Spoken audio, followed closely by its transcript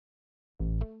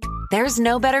There's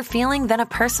no better feeling than a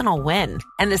personal win.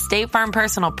 And the State Farm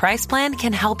Personal Price Plan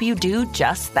can help you do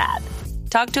just that.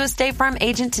 Talk to a State Farm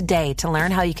agent today to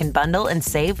learn how you can bundle and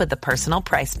save with the Personal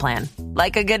Price Plan.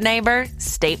 Like a good neighbor,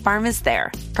 State Farm is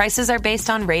there. Prices are based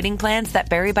on rating plans that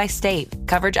vary by state.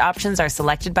 Coverage options are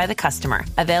selected by the customer.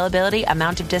 Availability,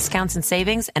 amount of discounts and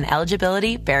savings, and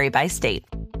eligibility vary by state.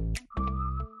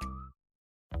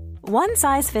 One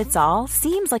size fits all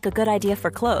seems like a good idea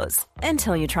for clothes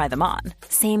until you try them on.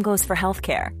 Same goes for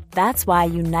healthcare. That's why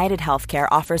United Healthcare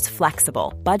offers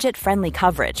flexible, budget-friendly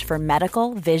coverage for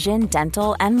medical, vision,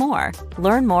 dental, and more.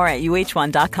 Learn more at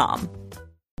uh1.com.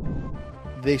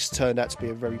 This turned out to be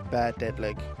a very bad dead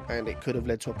leg, and it could have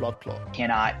led to a blood clot.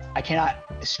 I cannot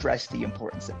stress the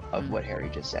importance of what Harry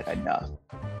just said enough.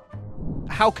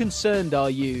 How concerned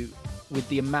are you with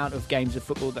the amount of games of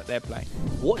football that they're playing?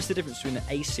 What is the difference between an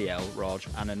ACL, Raj,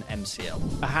 and an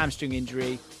MCL? A hamstring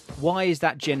injury, why is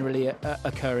that generally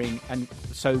occurring and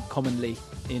so commonly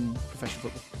in professional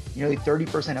football? Nearly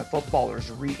 30% of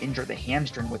footballers re-injure the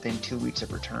hamstring within 2 weeks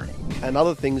of returning. And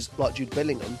other things like Jude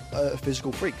Bellingham are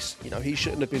physical freaks. You know, he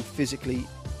shouldn't have been physically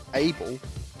able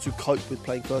to cope with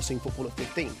playing first team football at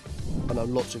 15. I know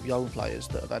lots of young players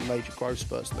that have had major growth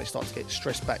spurts and they start to get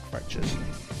stress back fractures.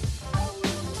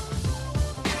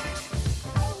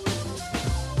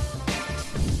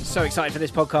 So excited for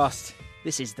this podcast.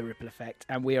 This is The Ripple Effect,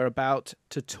 and we are about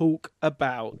to talk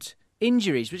about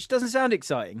injuries, which doesn't sound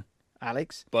exciting.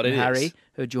 Alex but and Harry, is.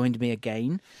 who joined me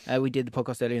again. We did the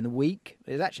podcast earlier in the week.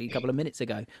 It was actually a couple of minutes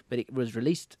ago, but it was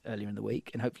released earlier in the week,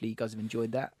 and hopefully you guys have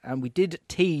enjoyed that. And we did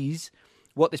tease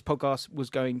what this podcast was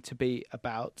going to be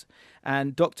about.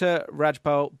 And Dr.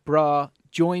 Rajpal Brar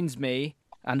joins me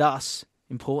and us,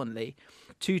 importantly,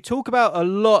 to talk about a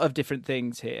lot of different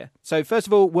things here. So first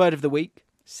of all, word of the week,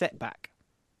 setback.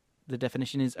 The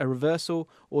definition is a reversal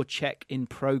or check in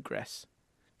progress.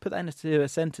 Put that into a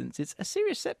sentence. It's a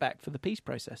serious setback for the peace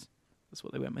process. That's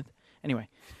what they went with. Anyway,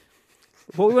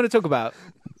 what we want to talk about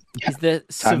is the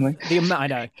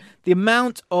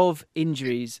amount of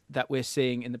injuries that we're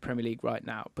seeing in the Premier League right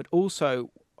now, but also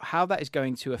how that is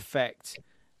going to affect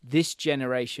this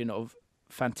generation of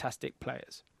fantastic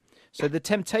players. So the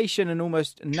temptation and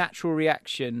almost natural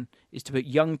reaction is to put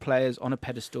young players on a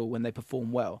pedestal when they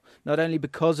perform well, not only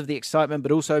because of the excitement,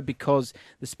 but also because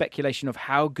the speculation of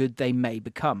how good they may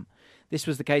become. This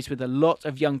was the case with a lot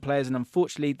of young players, and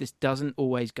unfortunately, this doesn't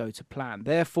always go to plan.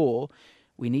 Therefore,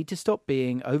 we need to stop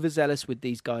being overzealous with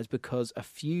these guys because a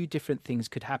few different things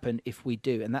could happen if we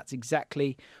do, and that's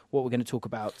exactly what we're going to talk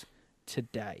about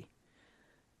today.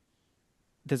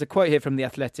 There's a quote here from The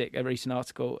Athletic, a recent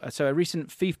article. So a recent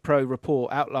FIFPro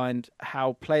report outlined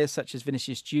how players such as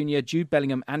Vinicius Jr., Jude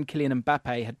Bellingham and Kylian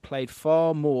Mbappe had played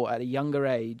far more at a younger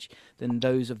age than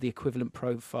those of the equivalent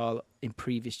profile in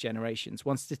previous generations.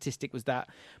 One statistic was that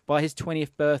by his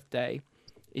 20th birthday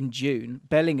in June,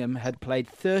 Bellingham had played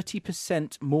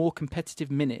 30% more competitive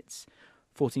minutes,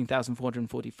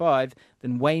 14,445,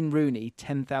 than Wayne Rooney,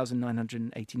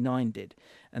 10,989 did.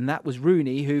 And that was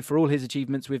Rooney, who, for all his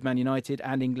achievements with Man United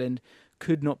and England,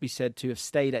 could not be said to have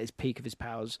stayed at his peak of his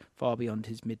powers far beyond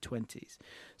his mid-20s.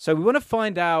 So we want to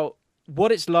find out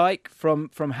what it's like from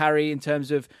Harry in terms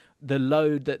of the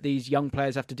load that these young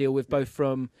players have to deal with, both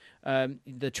from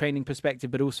the training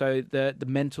perspective, but also the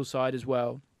mental side as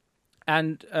well.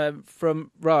 And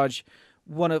from Raj,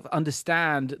 want to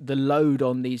understand the load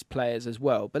on these players as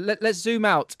well. But let's zoom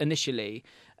out initially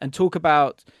and talk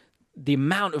about the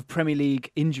amount of Premier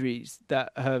League injuries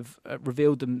that have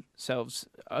revealed themselves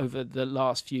over the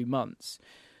last few months.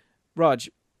 Raj,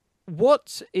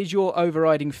 what is your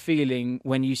overriding feeling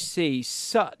when you see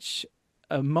such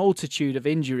a multitude of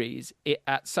injuries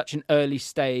at such an early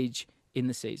stage in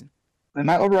the season?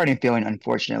 My overriding feeling,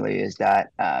 unfortunately, is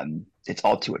that it's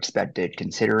all too expected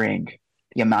considering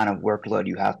the amount of workload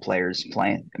you have players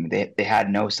playing. I mean, they had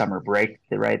no summer break,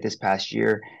 right, this past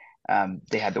year.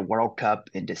 They had the World Cup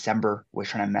in December, which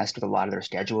kind of messed with a lot of their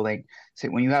scheduling. So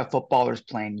when you have footballers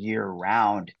playing year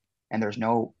round and there's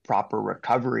no proper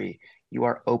recovery, you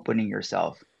are opening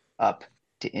yourself up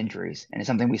to injuries. And it's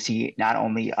something we see not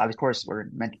only, of course, we're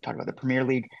meant to talk about the Premier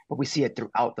League, but we see it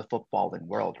throughout the footballing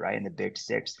world, right? In the Big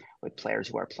Six with players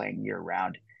who are playing year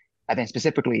round. I think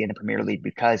specifically in the Premier League,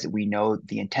 because we know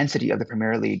the intensity of the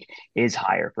Premier League is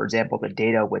higher. For example, the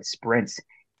data with sprints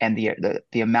and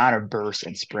the amount of bursts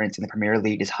and sprints in the Premier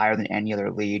League is higher than any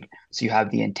other league. So you have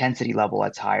the intensity level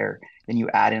that's higher. Then you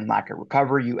add in lack of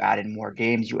recovery, you add in more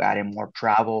games, you add in more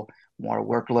travel, more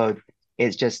workload.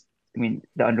 It's just, I mean,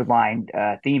 the underlying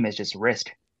theme is just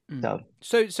risk.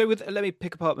 So let me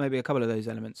pick apart maybe a couple of those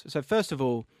elements. So first of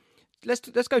all,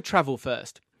 let's go travel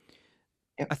first.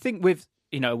 Yep. I think with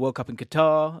a World Cup in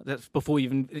Qatar. That's before you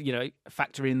even,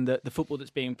 factor in the football that's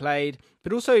being played,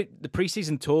 but also the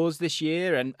pre-season tours this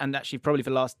year, and actually probably for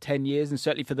the last 10 years, and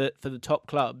certainly for the top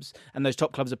clubs, and those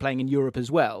top clubs are playing in Europe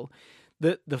as well.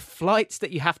 The flights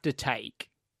that you have to take,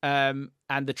 and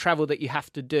the travel that you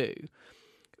have to do,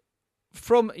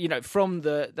 from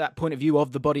that point of view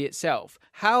of the body itself,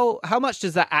 how much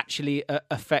does that actually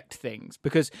affect things?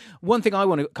 Because one thing I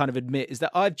want to kind of admit is that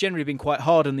I've generally been quite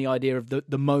hard on the idea of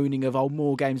the moaning of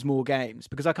more games,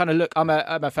 because I kind of look, I'm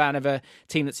a fan of a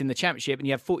team that's in the Championship, and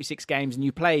you have 46 games and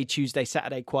you play Tuesday,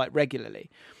 Saturday quite regularly.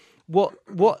 What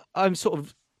I'm sort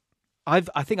of, I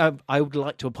would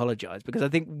like to apologise, because I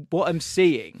think what I'm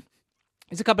seeing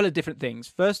is a couple of different things.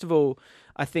 First of all,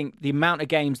 I think the amount of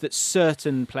games that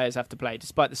certain players have to play,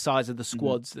 despite the size of the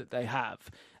squads that they have,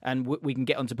 and we can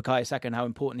get onto Bukayo Saka and how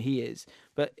important he is,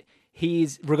 but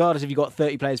he's, regardless if you've got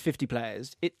 30 players, 50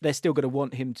 players, they're still going to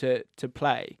want him to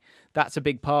play. That's a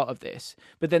big part of this.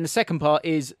 But then the second part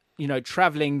is,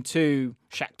 travelling to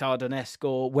Shakhtar Donetsk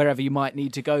or wherever you might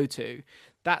need to go to.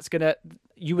 That's going to,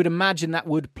 you would imagine that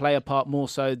would play a part more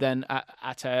so than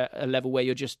at a level where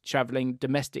you're just travelling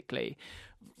domestically.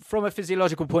 From a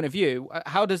physiological point of view,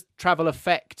 how does travel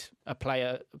affect a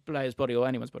player's body or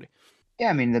anyone's body? Yeah,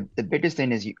 I mean, the biggest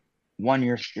thing is,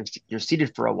 you're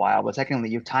seated for a while, but secondly,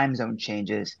 your time zone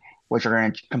changes, which are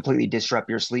going to completely disrupt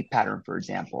your sleep pattern, for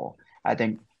example. I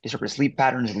think disrupt your sleep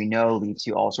patterns, we know, leads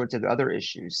to all sorts of other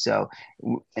issues. So,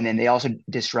 and then they also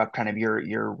disrupt kind of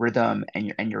your rhythm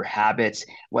and your habits,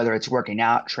 whether it's working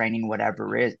out, training,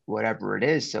 whatever it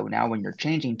is. So now when you're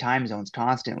changing time zones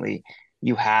constantly,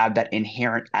 you have that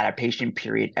inherent adaptation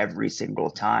period every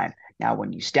single time. Now,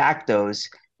 when you stack those,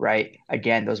 right,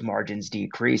 again, those margins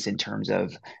decrease in terms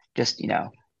of just,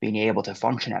 being able to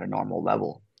function at a normal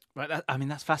level. Right.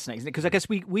 That's fascinating, isn't it? Because I guess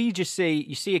we just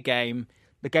you see a game,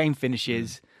 the game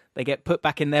finishes, they get put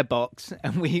back in their box,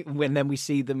 and then we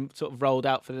see them sort of rolled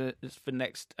out for the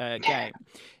next game.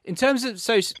 In terms of,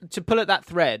 so to pull at that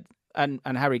thread, and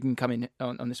Harry can come in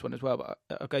on this one as well, but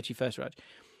I'll go to you first, Raj.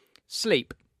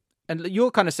 Sleep. And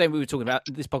you're kind of saying, we were talking about,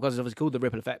 this podcast is obviously called The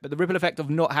Ripple Effect, but the ripple effect of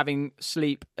not having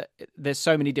sleep, there's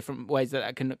so many different ways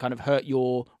that can kind of hurt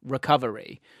your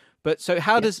recovery. But so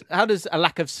how does a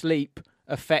lack of sleep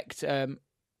affect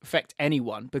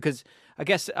anyone? Because I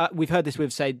guess we've heard this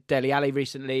with, say, Dele Alli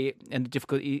recently, and the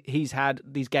difficulty he's had.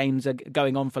 These games are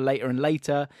going on for later and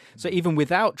later. So even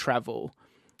without travel,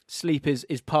 sleep is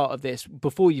part of this,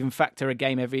 before you even factor a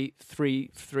game every three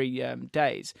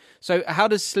days. So how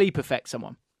does sleep affect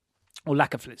someone? Or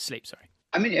lack of sleep, sorry.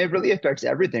 I mean, it really affects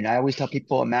everything. I always tell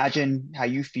people, imagine how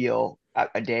you feel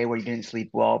a day where you didn't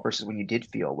sleep well versus when you did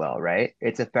feel well, right?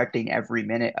 It's affecting every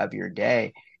minute of your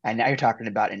day. And now you're talking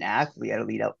about an athlete, an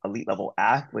elite level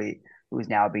athlete who's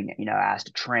now being, asked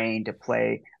to train, to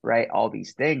play, right? All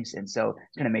these things. And so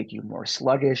it's going to make you more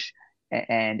sluggish,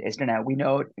 and it's going to, we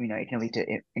know, it can lead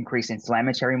to increased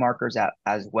inflammatory markers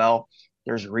as well.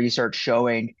 There's research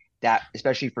showing that,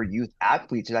 especially for youth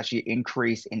athletes, there's actually an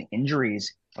increase in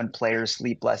injuries when players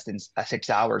sleep less than 6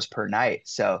 hours per night.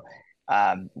 So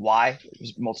why?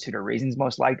 There's a multitude of reasons,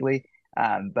 most likely.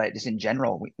 But just in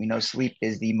general, we know sleep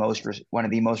is one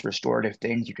of the most restorative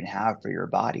things you can have for your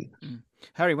body.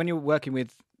 Harry, when you're working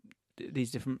with these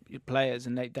different players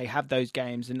and they have those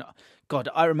games, and God,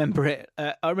 I remember it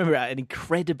at an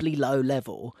incredibly low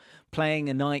level, playing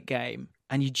a night game,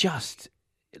 and you just,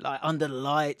 like, under the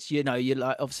lights, you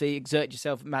like, obviously exert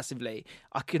yourself massively.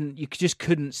 You just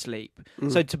couldn't sleep.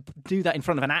 So to do that in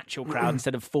front of an actual crowd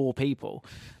instead of 4 people,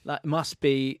 like, must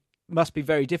be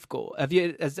very difficult.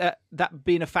 Has that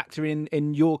been a factor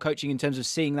in your coaching in terms of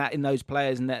seeing that in those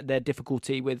players and their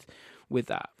difficulty with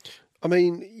that? I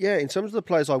mean, yeah, in terms of the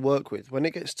players I work with, when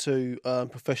it gets to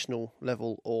professional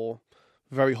level or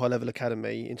very high level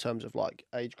academy, in terms of like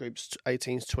age groups,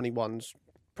 18s, 21s,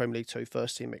 Premier League 2,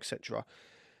 first team, etc.,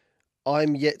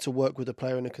 I'm yet to work with a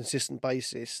player on a consistent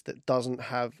basis that doesn't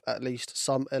have at least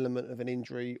some element of an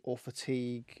injury or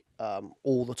fatigue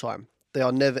all the time. They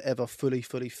are never, ever fully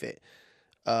fit.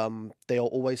 They are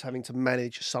always having to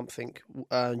manage something.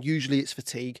 Usually it's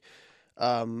fatigue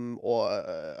or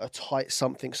a tight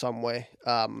something somewhere,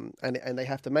 and they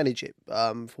have to manage it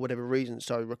for whatever reason.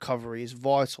 So recovery is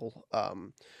vital.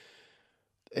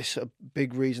 It's a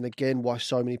big reason, again, why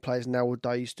so many players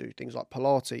nowadays do things like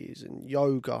Pilates and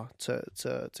yoga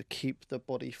to keep the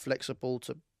body flexible,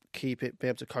 to be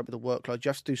able to cope with the workload. You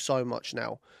have to do so much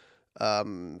now,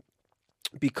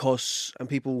 because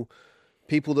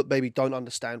people that maybe don't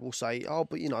understand will say, oh,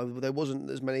 but there wasn't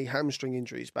as many hamstring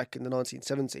injuries back in the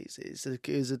 1970s.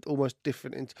 It's almost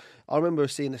different. I remember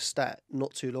seeing a stat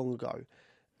not too long ago,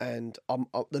 and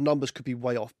the numbers could be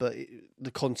way off, but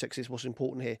the context is what's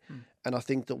important here. And I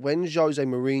think that when Jose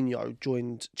Mourinho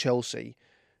joined Chelsea,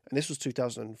 and this was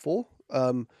 2004,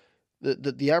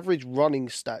 the average running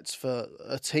stats for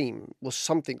a team was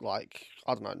something like,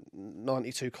 I don't know,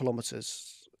 92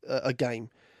 kilometres a game.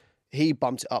 He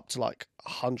bumped it up to like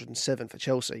 107 for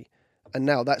Chelsea. And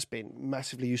now that's been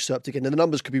massively usurped again. And the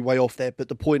numbers could be way off there, but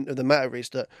the point of the matter is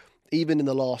that even in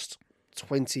the last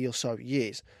 20 or so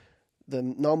years, the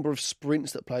number of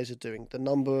sprints that players are doing, the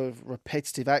number of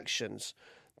repetitive actions,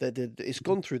 it's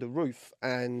gone through the roof.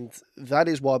 And that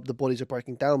is why the bodies are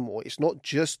breaking down more. It's not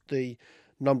just the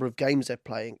number of games they're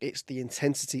playing, it's the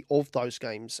intensity of those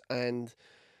games and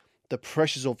the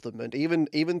pressures of them. And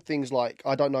even things like,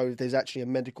 I don't know if there's actually a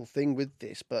medical thing with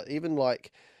this, but even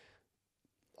like,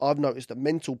 I've noticed that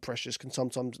mental pressures can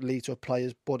sometimes lead to a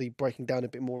player's body breaking down a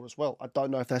bit more as well. I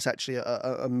don't know if that's actually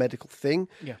a medical thing,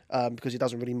 because it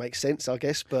doesn't really make sense, I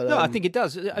guess. But no, I think it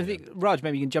does. I think Raj,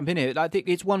 maybe you can jump in here. I think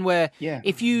it's one where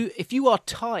if you are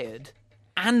tired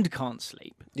and can't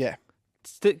sleep,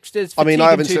 I mean,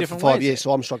 I haven't slept for 5 years,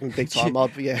 so I'm struggling big time. Well,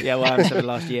 I haven't slept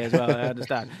last year as well. I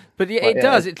understand, but it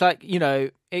does. It's like,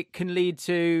 it can lead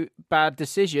to bad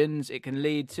decisions. It can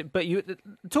lead to. But you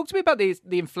talk to me about the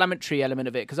inflammatory element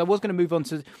of it, because I was going to move on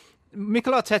to.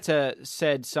 Mikel Arteta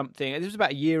said something. This was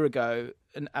about a year ago,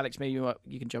 and Alex, maybe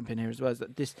you can jump in here as well. Is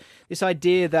that this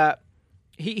idea that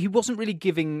he wasn't really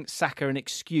giving Saka an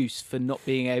excuse for not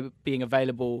being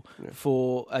available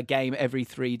for a game every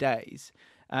 3 days.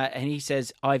 And he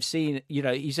says, I've seen,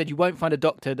 he said, you won't find a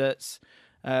doctor that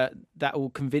will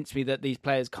convince me that these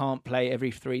players can't play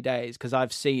every 3 days, because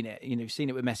I've seen it. You've seen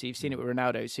it with Messi, you've seen it with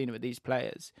Ronaldo, you've seen it with these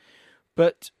players.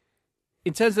 But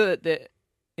in terms of the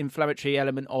inflammatory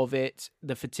element of it,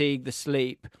 the fatigue, the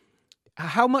sleep,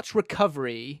 how much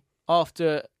recovery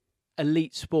after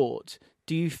elite sport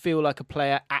do you feel like a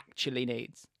player actually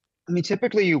needs? I mean,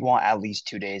 typically you want at least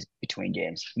 2 days between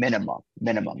games, minimum,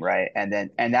 right? And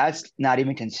that's not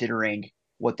even considering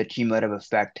what the cumulative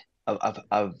effect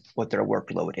of what their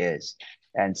workload is.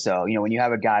 And so, when you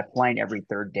have a guy playing every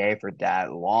third day for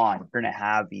that long, you're going to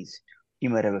have these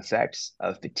cumulative effects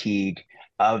of fatigue,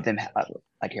 of them,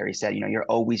 like Harry said, you're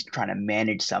always trying to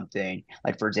manage something.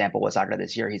 Like, for example, with Saka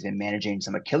this year, he's been managing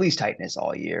some Achilles tightness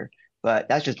all year, but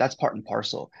that's part and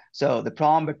parcel. So the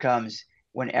problem becomes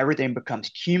when everything becomes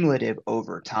cumulative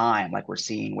over time, like we're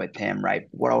seeing with him, right?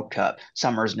 World Cup,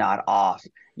 summer's not off.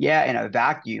 Yeah, in a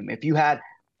vacuum,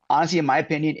 honestly, in my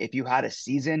opinion, if you had a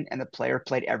season and the player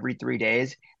played every 3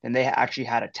 days, then they actually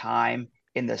had a time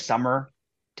in the summer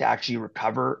to actually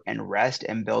recover and rest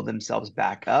and build themselves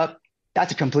back up.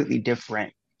 That's a completely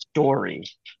different story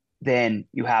than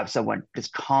you have someone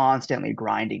just constantly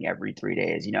grinding every 3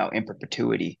 days, in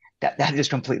perpetuity. That is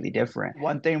completely different.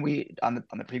 One thing we on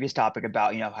the previous topic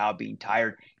about how being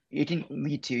tired, it can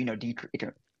lead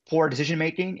to poor decision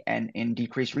making and in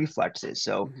decreased reflexes.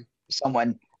 So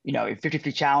someone, if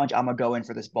 50-50 challenge, I'm gonna go in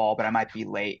for this ball, but I might be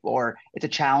late, or it's a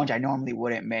challenge I normally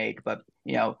wouldn't make, but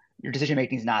your decision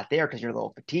making is not there because you're a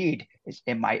little fatigued.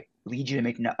 It might lead you to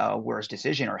making a worse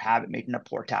decision, or making a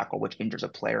poor tackle, which injures a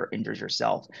player, injures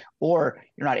yourself, or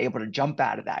you're not able to jump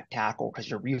out of that tackle because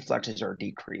your reflexes are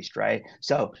decreased, right?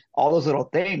 So all those little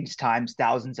things times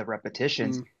thousands of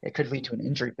repetitions, it could lead to an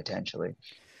injury potentially.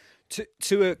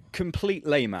 To a complete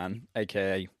layman,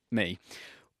 aka me,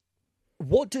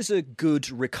 what does a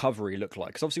good recovery look like?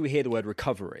 Because obviously we hear the word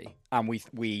recovery and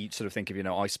we sort of think of,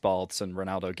 ice baths and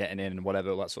Ronaldo getting in and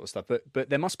whatever, all that sort of stuff. But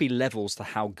there must be levels to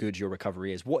how good your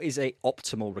recovery is. What is a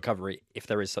optimal recovery, if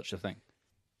there is such a thing?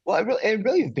 Well, it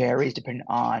really varies depending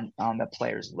on the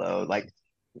player's load. Like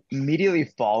immediately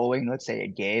following, let's say, a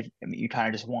game, you kind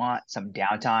of just want some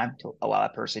downtime to allow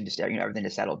that person to everything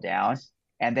to settle down.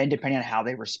 And then depending on how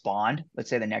they respond, let's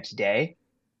say the next day,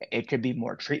 it could be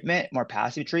more treatment, more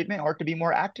passive treatment, or it could be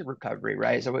more active recovery,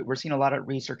 right? So we're seeing a lot of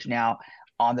research now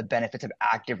on the benefits of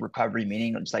active recovery,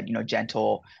 meaning it's like,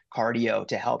 gentle cardio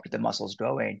to help get the muscles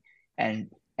going and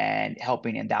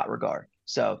helping in that regard.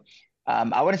 So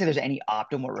I wouldn't say there's any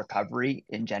optimal recovery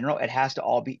in general. It has to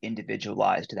all be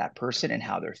individualized to that person and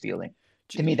how they're feeling.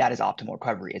 To me, that is optimal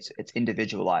recovery. It's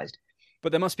individualized.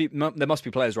 But there must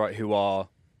be players, right, who are,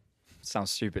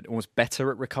 sounds stupid, almost better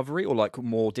at recovery or like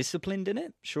more disciplined in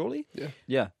it, surely?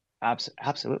 Yeah.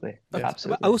 Absolutely. Yeah.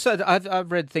 Absolutely. Also,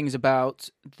 I've read things about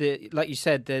like you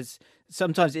said, there's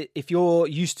sometimes if you're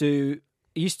used to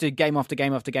game after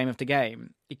game after game after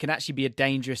game, it can actually be a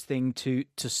dangerous thing to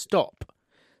stop.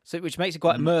 So which makes it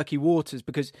quite murky waters,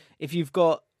 because if you've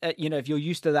got if you're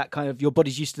used to that kind of, your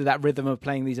body's used to that rhythm of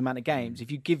playing these amount of games.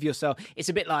 If you give yourself, it's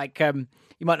a bit like you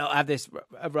might not have this,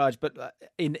 Raj, but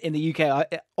in the UK,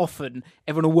 often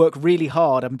everyone will work really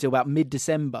hard up until about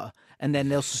mid-December, and then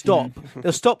they'll stop.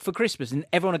 They'll stop for Christmas, and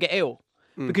everyone will get ill.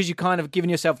 Because you kind of given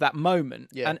yourself that moment,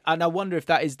 and I wonder if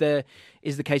that is the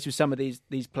case with some of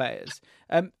these players.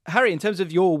 Harry, in terms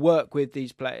of your work with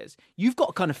these players, you've got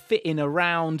to kind of fit in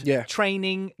around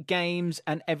training, games,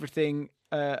 and everything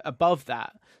above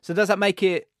that. So does that make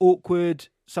it awkward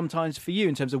sometimes for you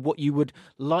in terms of what you would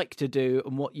like to do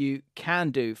and what you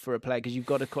can do for a player, because you've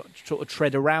got to sort of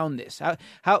tread around this?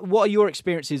 What are your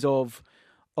experiences of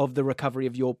the recovery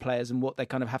of your players and what they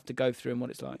kind of have to go through and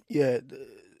what it's like? Yeah.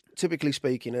 Typically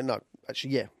speaking, and no,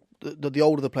 actually, the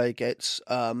older the player gets,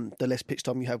 the less pitch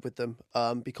time you have with them,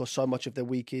 because so much of their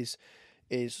week is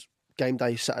game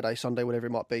day, Saturday, Sunday, whatever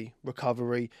it might be,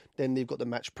 recovery. Then they've got the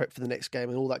match prep for the next game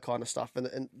and all that kind of stuff,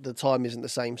 and the time isn't the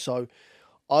same. So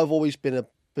I've always been a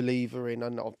believer in,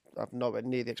 and I've nowhere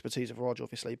near the expertise of Raj,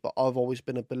 obviously, but I've always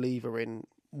been a believer in,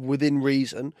 within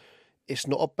reason, it's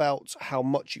not about how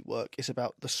much you work, it's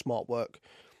about the smart work.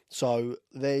 So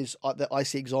I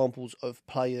see examples of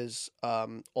players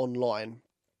online,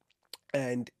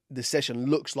 and the session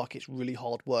looks like it's really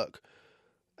hard work,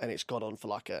 and it's gone on for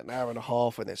like an hour and a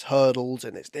half, and there's hurdles,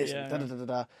 and it's this, and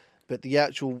da-da-da-da-da. But the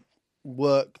actual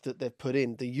work that they've put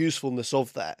in, the usefulness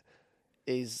of that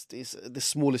is the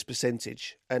smallest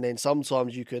percentage. And then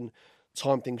sometimes you can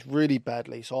time things really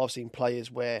badly. So I've seen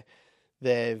players where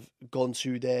they've gone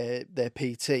to their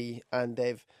PT and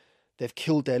they've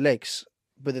killed their legs.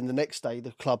 But then the next day,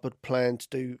 the club had planned to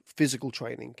do physical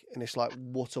training, and it's like,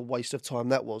 what a waste of time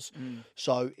that was.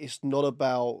 So it's not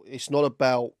about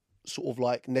sort of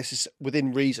like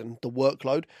within reason the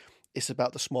workload. It's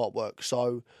about the smart work.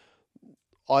 So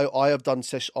I have done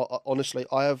honestly,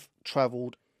 I have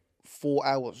travelled 4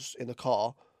 hours in the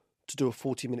car to do a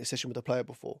 40-minute session with a player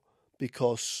before.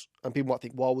 Because, and people might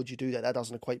think, why would you do that? That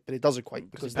doesn't equate, but it does equate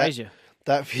because it pays you.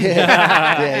 But that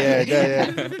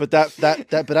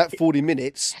 40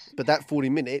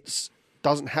 minutes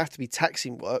doesn't have to be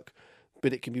taxing work,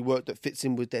 but it can be work that fits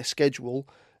in with their schedule,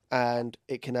 and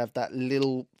it can have that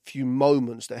little few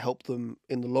moments that help them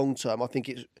in the long term. I think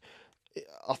it's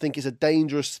a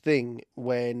dangerous thing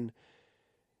when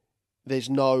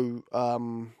there's no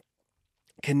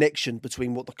connection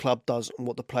between what the club does and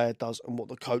what the player does and what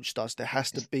the coach does. There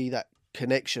has to be that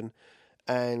connection,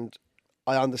 and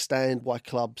I understand why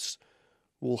clubs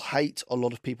will hate a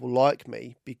lot of people like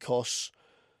me, because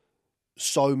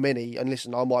so many, and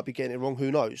listen, I might be getting it wrong, who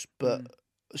knows, but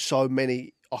so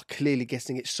many are clearly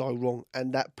getting it so wrong,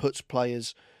 and that puts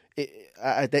players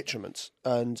at a detriment.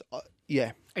 And I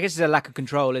guess it's a lack of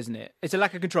control, isn't it? It's a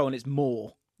lack of control, and it's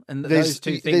more. And those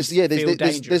two things feel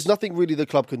dangerous. There's nothing really the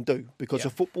club can do, because a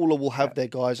footballer will have their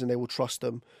guys and they will trust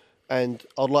them. And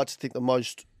I'd like to think the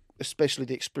most, especially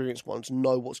the experienced ones,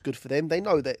 know what's good for them. They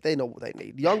know what they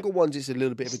need. The younger ones, it's a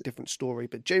little bit of a different story.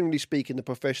 But generally speaking, the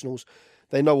professionals,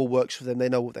 they know what works for them. They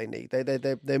know what they need.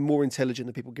 They're more intelligent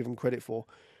than people give them credit for.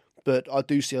 But I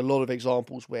do see a lot of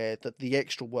examples where the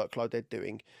extra workload they're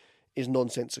doing is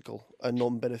nonsensical and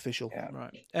non-beneficial. Yeah.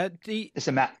 Right.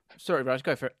 Sorry, Raj,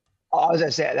 go for it. I was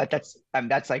gonna say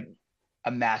that's like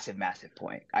a massive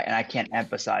point, and I can't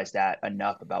emphasize that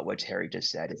enough about what Harry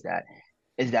just said. Is that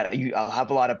I'll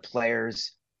have a lot of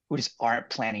players who just aren't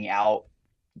planning out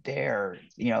their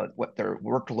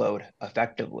workload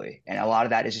effectively, and a lot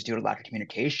of that is just due to lack of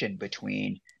communication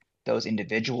between those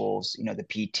individuals, the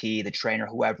PT, the trainer,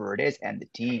 whoever it is, and the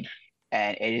team,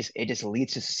 and it just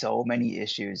leads to so many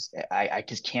issues. I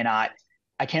cannot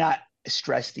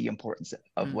stress the importance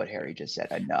of what Harry just said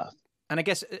enough. And I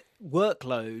guess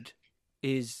workload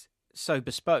is so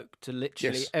bespoke to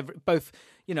literally both.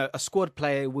 A squad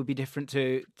player would be different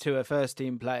to a first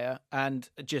team player, and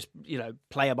just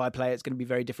player by player, it's going to be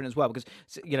very different as well. Because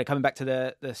coming back to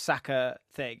the Saka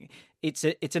thing, it's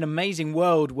an amazing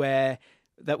world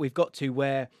that we've got to,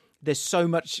 where there's so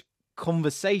much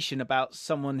conversation about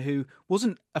someone who's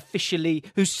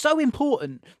so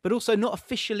important but also not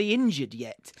officially injured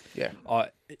yet.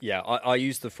 I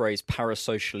use the phrase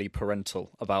parasocially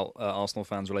parental about Arsenal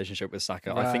fans' relationship with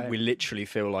Saka. Right. I think we literally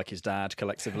feel like his dad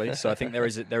collectively, so I think there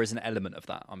is an element of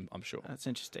that. I'm sure that's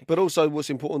interesting. But also,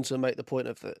 what's important to make the point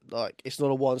of that, like, it's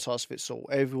not a one size fits all.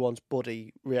 Everyone's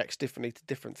body reacts differently to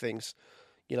different things.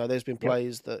 There's been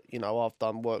players that I've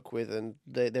done work with, and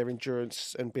their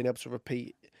endurance and being able to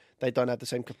repeat, they don't have the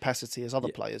same capacity as other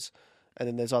players. And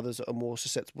then there's others that are more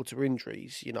susceptible to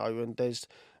injuries,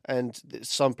 and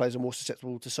some players are more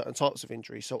susceptible to certain types of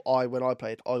injuries. So when I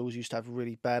played, I always used to have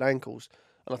really bad ankles,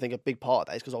 And I think a big part of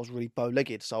that is because I was really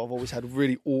bow-legged, so I've always had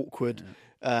really awkward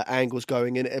angles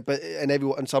going in.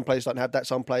 And some players don't have that.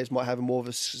 Some players might have more of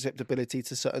a susceptibility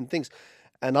to certain things,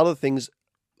 and other things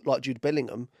like Jude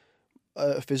Bellingham,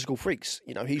 physical freaks.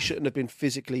 He shouldn't have been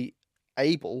physically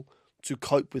able to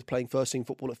cope with playing first team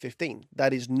football at 15.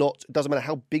 That is not. It doesn't matter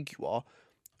how big you are.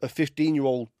 A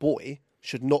 15-year-old boy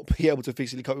should not be able to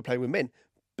physically cope with playing with men,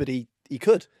 but he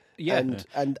could. Yeah.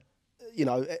 And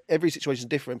every situation is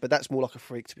different, but that's more like a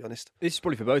freak, to be honest. This is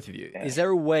probably for both of you. Is there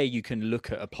a way you can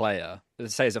look at a player,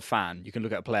 say as a fan, you can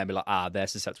look at a player and be like, they're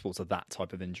susceptible to that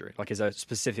type of injury? Like, is there a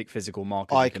specific physical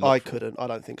marker? I couldn't. I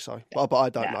don't think so. But I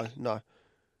don't know.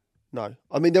 No.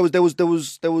 I mean, there was.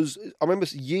 I remember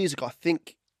years ago. I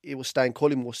think it was Stan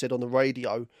Collymore said on the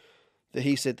radio that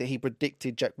he said that he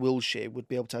predicted Jack Wilshere would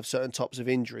be able to have certain types of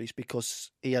injuries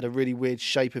because he had a really weird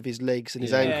shape of his legs and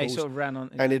his ankles. Yeah, he sort of ran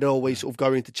on. And he'd always sort of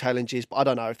go into challenges. But I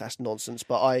don't know if that's nonsense.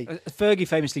 But Fergie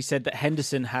famously said that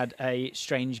Henderson had a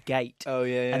strange gait. Oh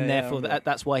yeah. And therefore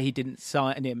that's why he didn't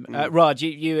sign him. Raj,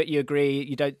 you agree?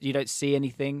 You don't see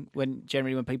anything when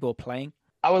people are playing?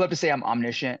 I would love to say I'm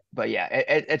omniscient, but yeah,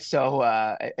 it's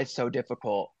so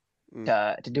difficult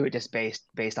to do it just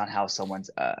based on how someone's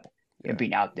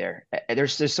being out there.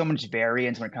 There's so much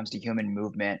variance when it comes to human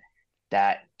movement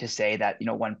that to say that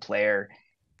one player,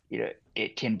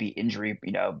 it can be injury,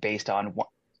 based on one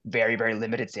very, very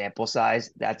limited sample size.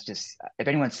 That's just, if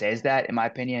anyone says that, in my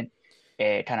opinion,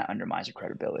 it kind of undermines your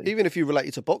credibility. Even if you relate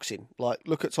it to boxing, like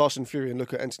look at Tyson Fury and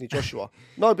look at Anthony Joshua.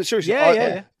 No, but seriously,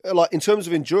 like in terms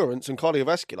of endurance and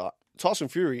cardiovascular, Tyson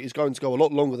Fury is going to go a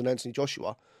lot longer than Anthony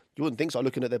Joshua. You wouldn't think so,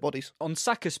 looking at their bodies. On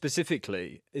Saka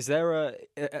specifically, is there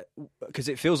because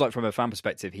it feels like from a fan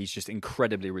perspective, he's just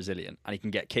incredibly resilient and he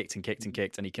can get kicked and kicked and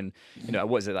kicked and he can,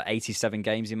 what is it, like 87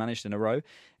 games he managed in a row?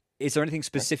 Is there anything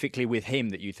specifically with him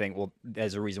that you think, well,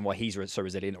 there's a reason why he's so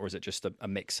resilient, or is it just a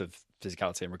mix of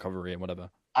physicality and recovery and whatever?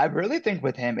 I really think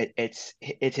with him, it's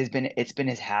been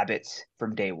his habits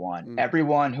from day one.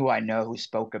 Everyone who I know who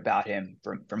spoke about him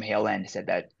from Hale End said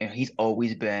that he's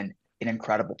always been an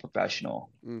incredible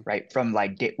professional, right? From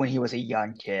when he was a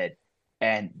young kid,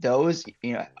 and those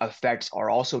effects are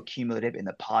also cumulative in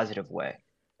the positive way,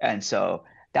 and so.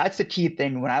 That's the key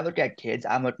thing. When I look at kids,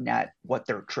 I'm looking at what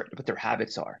their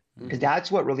habits are, because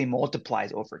that's what really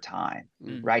multiplies over time,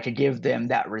 right? To give them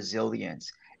that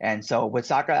resilience. And so with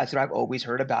Saka, that's what I've always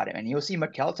heard about him. And you'll see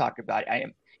Mikel talk about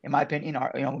it. In my opinion,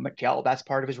 Mikel, that's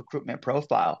part of his recruitment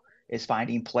profile, is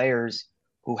finding players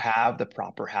who have the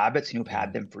proper habits and who've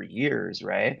had them for years,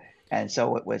 right? And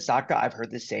so with Saka, I've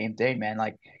heard the same thing, man.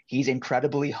 Like, he's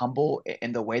incredibly humble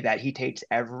in the way that he takes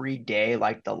every day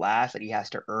like the last, that he has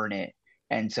to earn it.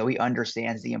 And so he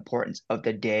understands the importance of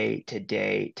the day to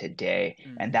day to day.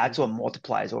 And that's what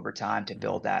multiplies over time to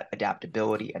build that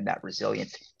adaptability and that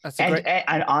resilience.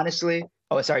 And honestly,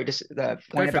 just the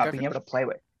point about being able to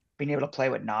play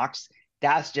with Knox,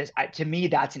 that's just, to me,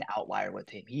 that's an outlier with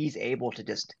him. He's able to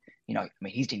just,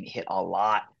 he's getting hit a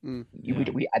lot.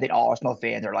 I think all Arsenal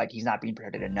fans are like, he's not being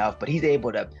protected enough, but he's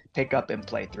able to pick up and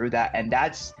play through that. And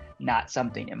that's not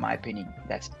something, in my opinion,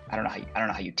 I don't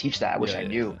know how you teach that. I wish I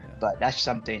knew, but that's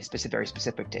something very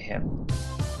specific to him.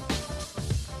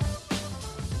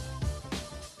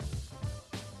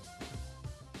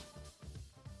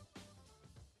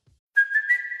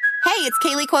 Hey, it's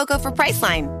Kaylee Cuoco for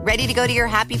Priceline. Ready to go to your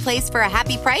happy place for a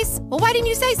happy price? Well, why didn't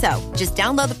you say so? Just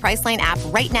download the Priceline app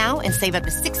right now and save up to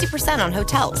 60% on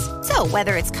hotels. So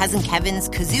whether it's Cousin Kevin's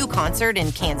Kazoo Concert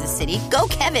in Kansas City, go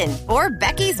Kevin, or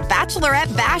Becky's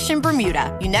Bachelorette Bash in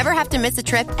Bermuda, you never have to miss a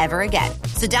trip ever again.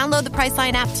 So download the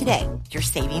Priceline app today. Your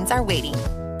savings are waiting.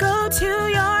 Go to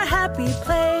your happy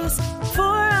place for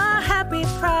a happy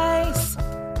price.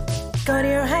 Go to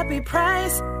your happy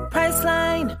price,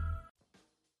 Priceline.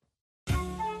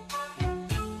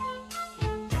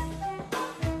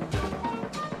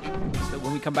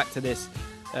 When we come back to this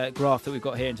graph that we've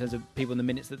got here in terms of people in the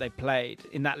minutes that they've played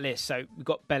in that list, so we've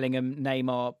got Bellingham,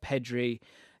 Neymar, Pedri,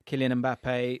 Kylian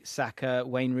Mbappe, Saka,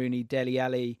 Wayne Rooney, Dele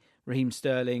Alli, Raheem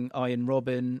Sterling, Arjen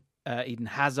Robben, Eden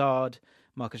Hazard,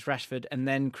 Marcus Rashford, and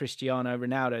then Cristiano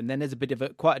Ronaldo. And then there's a bit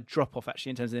of quite a drop-off, actually,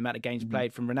 in terms of the amount of games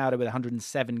played, from Ronaldo with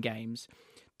 107 games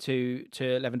to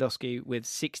Lewandowski with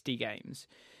 60 games.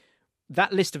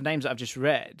 That list of names that I've just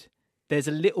read, there's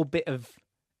a little bit of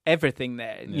everything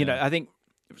there. I think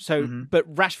so.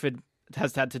 But Rashford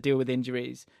has had to deal with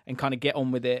injuries and kind of get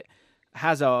on with it.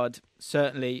 Hazard,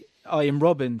 certainly. Arjen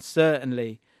Robben,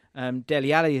 certainly.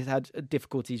 Dele Alli has had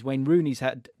difficulties. Wayne Rooney's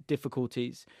had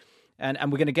difficulties. And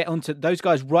we're going to get onto those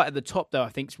guys right at the top, though. I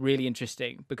think it's really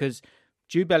interesting because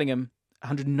Jude Bellingham,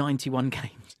 191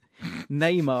 games.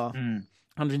 Neymar,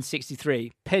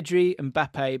 163. Pedri,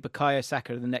 Mbappe, Bukayo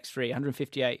Saka are the next three,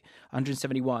 158,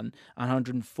 171, and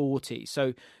 140.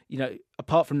 So,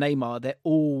 apart from Neymar, they're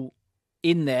all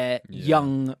in there,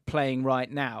 young, playing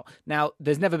right now. Now,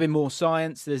 there's never been more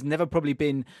science. There's never probably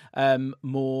been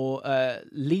more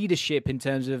leadership in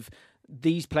terms of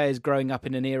these players growing up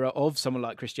in an era of someone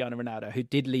like Cristiano Ronaldo, who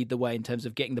did lead the way in terms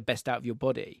of getting the best out of your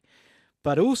body.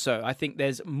 But also, I think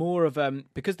there's more of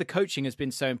because the coaching has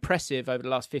been so impressive over the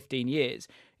last 15 years,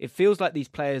 it feels like these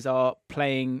players are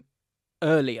playing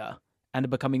earlier and are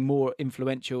becoming more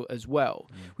influential as well.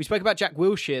 We spoke about Jack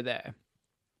Wilshere there.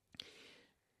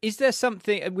 Is there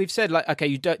something we've said like,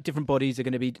 okay, different bodies are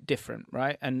going to be different,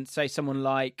 right? And say someone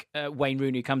like Wayne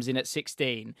Rooney comes in at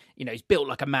 16, he's built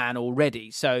like a man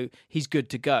already, so he's good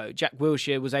to go. Jack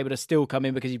Wilshere was able to still come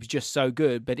in because he was just so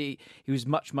good, but he was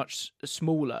much, much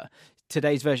smaller.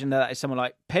 Today's version of that is someone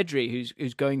like Pedri,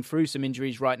 who's going through some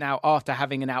injuries right now after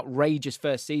having an outrageous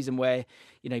first season where,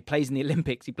 he plays in the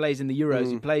Olympics, he plays in the Euros,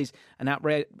 he plays an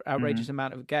outrageous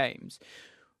amount of games.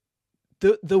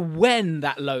 The when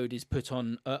that load is put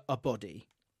on a body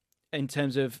in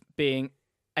terms of being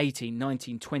 18,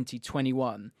 19, 20,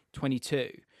 21, 22,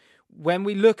 when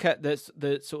we look at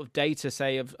the sort of data,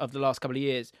 say, of the last couple of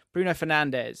years, Bruno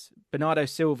Fernandes, Bernardo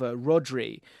Silva,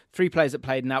 Rodri, three players that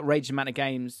played an outrageous amount of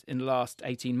games in the last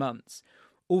 18 months,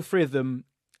 all three of them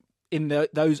in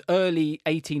those early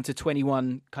 18 to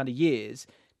 21 kind of years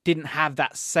didn't have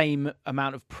that same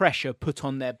amount of pressure put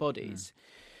on their bodies.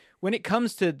 When it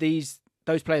comes to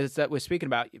those players that we're speaking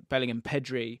about, Bellingham,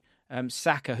 Pedri,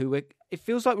 Saka, it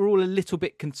feels like we're all a little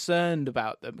bit concerned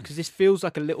about them because this feels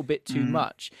like a little bit too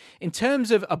much. In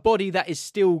terms of a body that is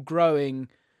still growing,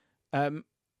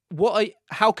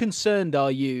 how concerned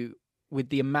are you with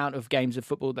the amount of games of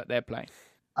football that they're playing?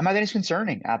 I think it's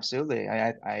concerning. Absolutely.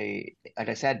 I like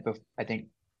I said, I think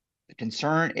the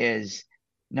concern is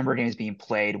number of games being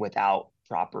played without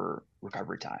proper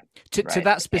recovery time. To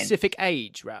that specific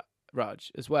age,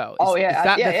 Raj, as well. Is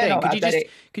that the thing? No,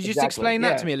 could you just explain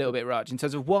that to me a little bit, Raj, in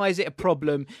terms of why is it a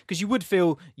problem? Because you would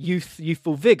feel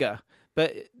youthful vigor,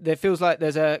 but there feels like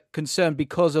there's a concern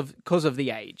because of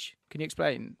the age. Can you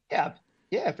explain?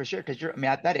 Yeah, for sure. Because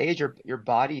at that age, your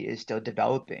body is still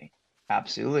developing,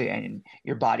 absolutely, and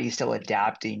your body is still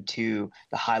adapting to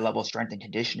the high level strength and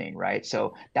conditioning, right?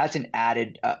 So that's an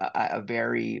added, a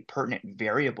very pertinent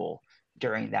variable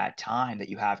during that time that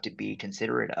you have to be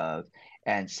considerate of.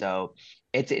 And so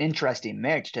it's an interesting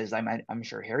mix because I'm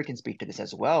sure Harry can speak to this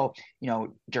as well.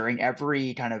 During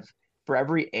every for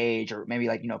every age, or maybe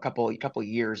a couple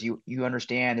years, you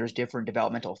understand there's different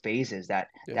developmental phases that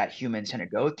humans tend to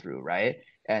go through, right?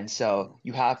 And so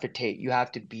you have to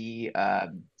be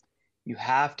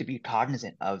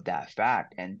cognizant of that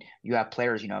fact. And you have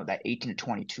players, that 18 to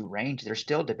 22 range, they're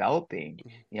still developing,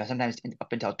 sometimes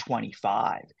up until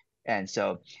 25. And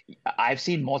so I've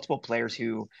seen multiple players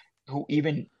who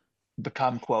even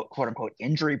become quote unquote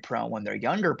injury prone when they're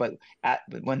younger, but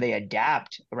when they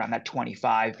adapt around that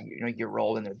 25 year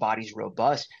old and their body's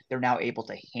robust, they're now able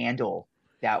to handle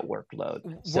that workload.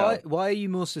 So, why are you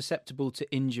more susceptible to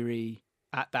injury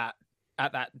at that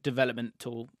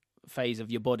developmental phase of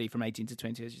your body from 18 to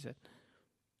 20, as you said?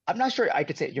 I'm not sure I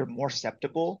could say you're more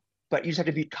susceptible, but you just have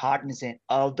to be cognizant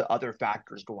of the other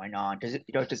factors going on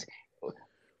because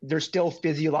there's still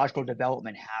physiological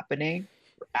development happening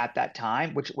at that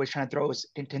time, which kind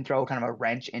of can throw kind of a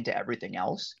wrench into everything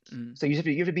else. So you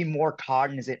have to be more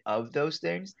cognizant of those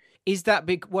things. Is that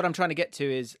big? What I'm trying to get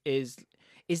to is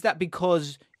that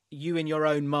because you in your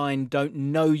own mind don't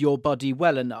know your body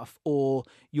well enough, or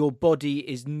your body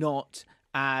is not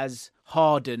as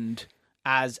hardened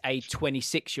as a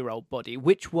 26-year-old body?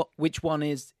 Which one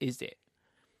is it?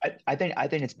 I think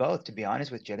it's both, to be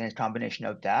honest with you. I think it's a combination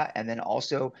of that, and then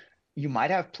also you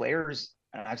might have players,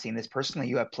 and I've seen this personally,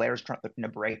 you have players looking to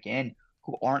break in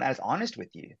who aren't as honest with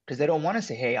you because they don't want to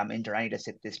say, hey, I'm injured, I need to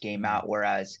sit this game out.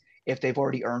 Whereas if they've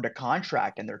already earned a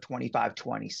contract and they're 25,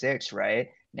 26, right,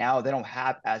 now they don't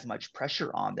have as much pressure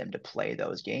on them to play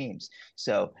those games.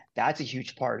 So that's a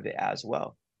huge part of it as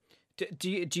well. Do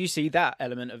you see that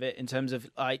element of it in terms of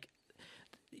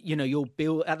you'll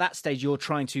build at that stage, you're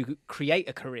trying to create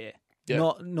a career,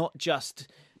 not just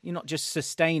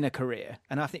sustain a career.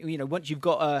 And I think, once you've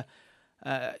got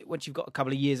a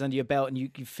couple of years under your belt and you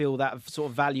feel that sort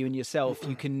of value in yourself,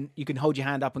 you can hold your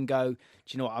hand up and go, do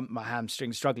you know what, my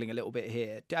hamstring's struggling a little bit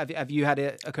here. Have you had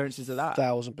occurrences of that?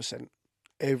 1,000%.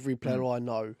 Every player I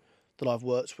know that I've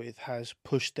worked with has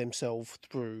pushed themselves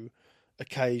through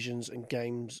occasions and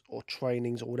games or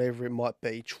trainings or whatever it might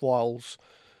be, trials,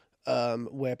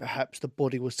 where perhaps the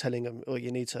body was telling them, oh,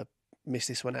 you need to miss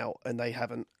this one out, and they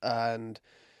haven't. And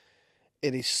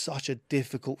it is such a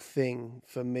difficult thing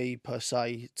for me per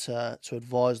se to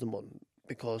advise them on,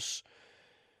 because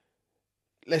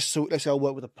let's say I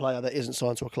work with a player that isn't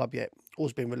signed to a club yet,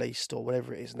 or's been released or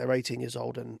whatever it is, and they're 18 years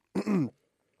old and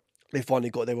they finally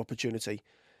got their opportunity,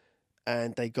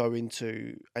 and they go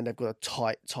into and they've got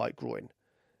a tight groin,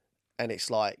 and it's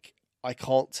like, I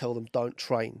can't tell them don't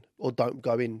train or don't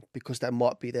go in, because that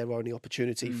might be their only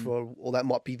opportunity or that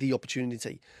might be the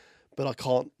opportunity. But I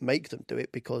can't make them do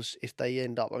it, because if they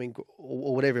end up,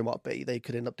 or whatever it might be, they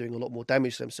could end up doing a lot more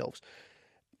damage to themselves.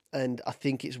 And I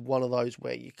think it's one of those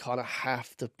where you kind of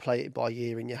have to play it by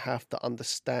ear, and you have to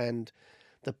understand,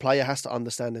 the player has to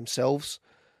understand themselves.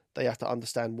 They have to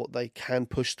understand what they can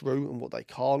push through and what they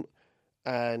can't.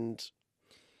 And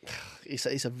it's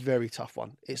a very tough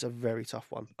one. It's a very tough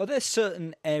one. Are there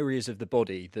certain areas of the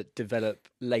body that develop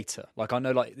later? Like, I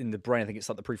know, like in the brain, I think it's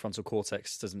like the prefrontal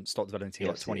cortex doesn't start developing until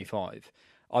like 25.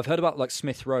 I've heard about like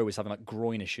Smith Rowe is having like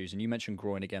groin issues, and you mentioned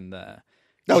groin again there.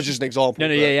 That was just an example. But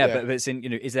it's in,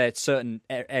 is there certain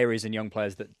areas in young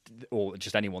players that, or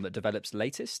just anyone that develops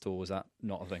latest, or is that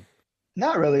not a thing?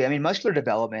 Not really. I mean, muscular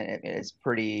development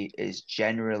is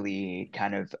generally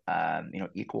kind of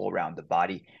equal around the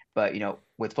body. But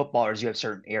with footballers, you have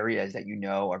certain areas that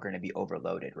are going to be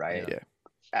overloaded, right?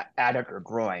 Yeah. Adductor,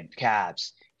 groin,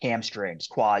 calves, hamstrings,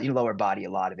 quad, lower body, a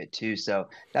lot of it too. So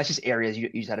that's just areas you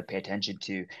just have to pay attention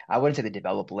to. I wouldn't say they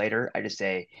develop later. I just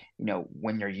say,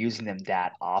 when you're using them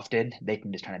that often, they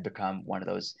can just kind of become one of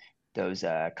those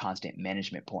constant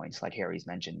management points, like Harry's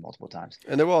mentioned multiple times.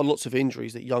 And there are lots of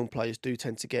injuries that young players do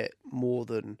tend to get more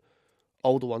than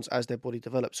older ones as their body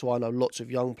develops. So I know lots of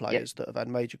young players that have had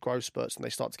major growth spurts, and they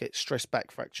start to get stress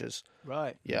back fractures.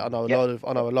 Right. Yeah, I know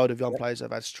a load of young players that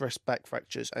have had stress back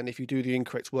fractures, and if you do the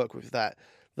incorrect work with that,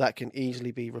 that can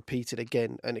easily be repeated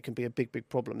again, and it can be a big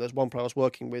problem. There's one player I was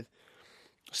working with,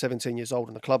 17 years old,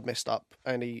 and the club messed up,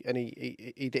 and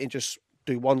he didn't just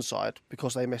do one side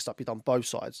because they messed up. He done both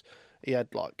sides. He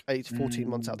had like 8 to 14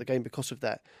 months out of the game because of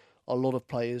that. A lot of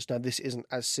players, now this isn't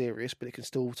as serious, but it can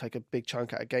still take a big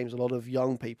chunk out of games. A lot of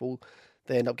young people,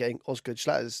 they end up getting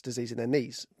Osgood-Schlatter's disease in their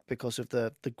knees because of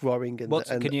the growing.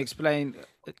 And can you explain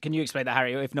that,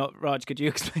 Harry? If not, Raj, could you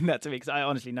explain that to me? Because I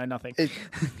honestly know nothing.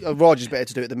 Raj is better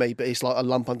to do it than me, but it's like a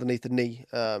lump underneath the knee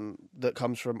that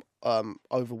comes from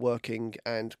overworking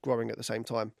and growing at the same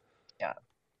time. Yeah,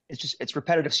 it's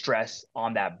repetitive stress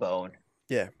on that bone.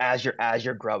 Yeah, as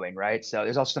you're growing, right? So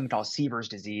there's also something called Seaver's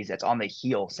disease that's on the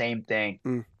heel. Same thing,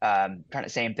 kind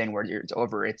of same thing where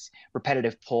it's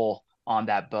repetitive pull on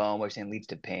that bone, which then leads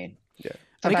to pain. Yeah,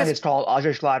 sometimes it's called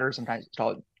Osgood-Schlatter's, sometimes it's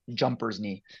called jumper's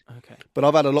knee. Okay, but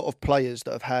I've had a lot of players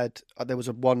that have had. There was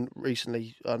one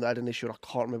recently that had an issue, and I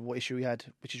can't remember what issue he had,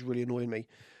 which is really annoying me.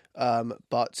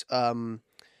 But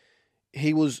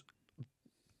he was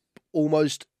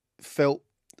almost felt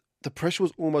the pressure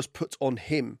was almost put on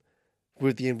him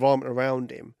with the environment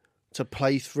around him to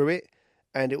play through it,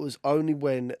 and it was only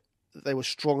when they were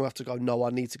strong enough to go, no, I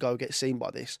need to go get seen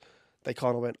by this, they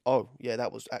kind of went, oh yeah,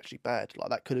 that was actually bad, like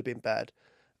that could have been bad.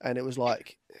 And it was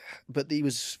like, but he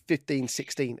was 15,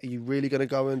 16, are you really going to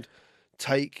go and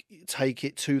take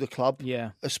it to the club?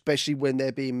 Yeah, especially when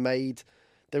they're being made.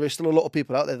 There is still a lot of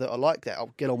people out there that are like that. Oh,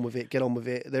 get on with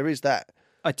it. There is that.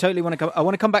 I totally want to come. I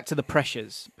want to come back to the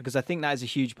pressures, because I think that is a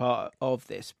huge part of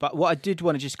this. But what I did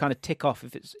want to just kind of tick off,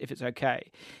 if it's okay,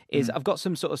 is I've got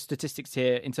some sort of statistics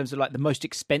here in terms of like the most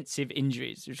expensive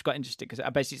injuries, which is quite interesting, because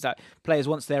basically it's like players,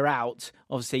 once they're out,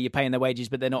 obviously you're paying their wages,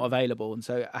 but they're not available, and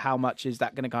so how much is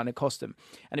that going to kind of cost them?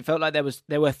 And it felt like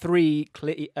there were three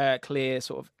clear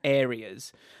sort of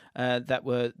areas that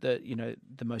were the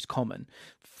most common.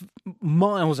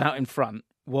 Miles out in front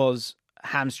was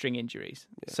hamstring injuries.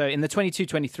 Yeah. So in the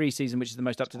 22-23 season, which is the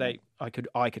most up to date I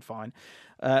could find,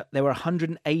 there were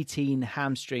 118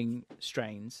 hamstring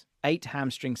strains, 8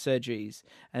 hamstring surgeries,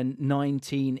 and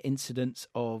 19 incidents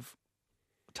of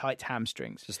tight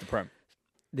hamstrings. This is the Prem.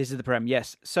 This is the Prem,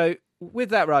 yes. So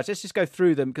with that, Raj, let's just go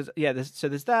through them, because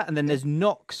there's that, and then there's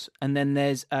knocks, and then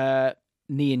there's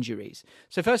knee injuries.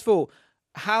 So first of all,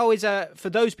 how is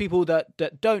for those people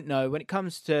that don't know, when it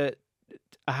comes to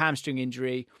a hamstring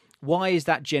injury, why is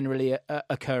that generally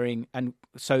occurring and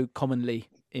so commonly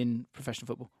in professional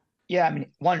football? Yeah, I mean,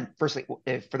 firstly,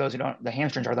 for those who don't, the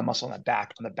hamstrings are the muscle on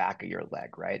the back of your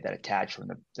leg, right? That attach from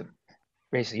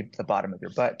basically the bottom of your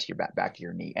butt to your back to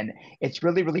your knee. And it's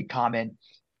really, really common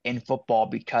in football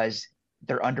because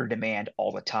they're under demand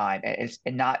all the time.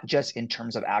 And not just in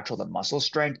terms of the muscle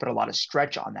strength, but a lot of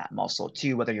stretch on that muscle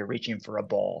too, whether you're reaching for a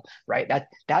ball, right?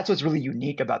 That's what's really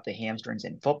unique about the hamstrings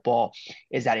in football,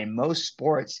 is that in most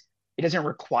sports, it doesn't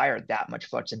require that much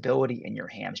flexibility in your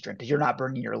hamstring because you're not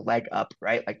bringing your leg up,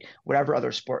 right? Like whatever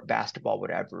other sport, basketball,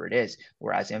 whatever it is.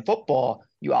 Whereas in football,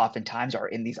 you oftentimes are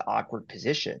in these awkward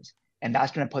positions, and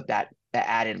that's going to put that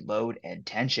added load and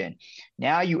tension.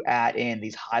 Now you add in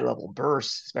these high level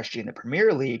bursts, especially in the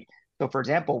Premier League. So, for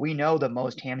example, we know that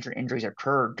most hamstring injuries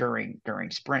occur during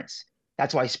sprints.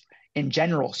 That's why, in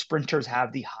general, sprinters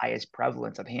have the highest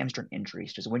prevalence of hamstring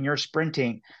injuries. Because when you're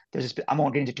sprinting, I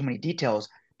won't get into too many details,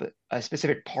 but a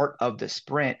specific part of the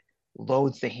sprint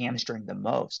loads the hamstring the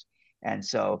most. And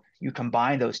so you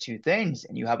combine those two things,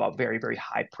 and you have a very, very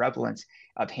high prevalence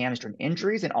of hamstring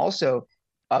injuries and also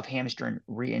of hamstring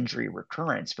re-injury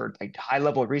recurrence. For like high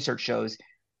level research shows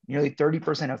nearly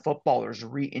 30% of footballers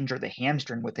re-injure the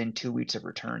hamstring within 2 weeks of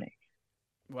returning.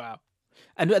 Wow.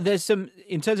 And there's some,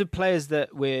 in terms of players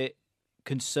that we're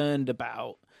concerned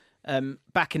about,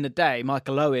 back in the day,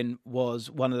 Michael Owen was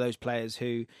one of those players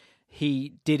who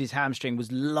he did his hamstring,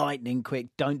 was lightning quick.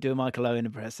 Don't do a Michael Owen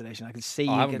impersonation. I can see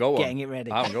you getting it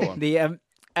ready. I haven't got one.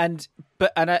 And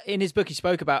in his book, he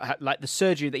spoke about how, like, the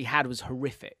surgery that he had was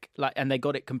horrific, like, and they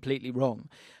got it completely wrong.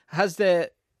 Has there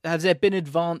been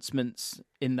advancements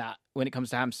in that when it comes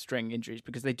to hamstring injuries,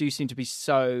 because they do seem to be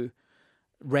so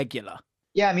regular?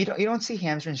 Yeah, I mean, you don't see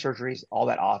hamstring surgeries all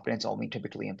that often. It's only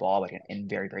typically involved like in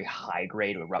very, very high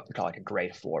grade, or we call it a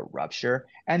grade 4 rupture.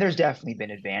 And there's definitely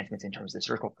been advancements in terms of the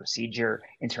surgical procedure,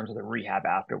 in terms of the rehab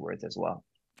afterwards as well.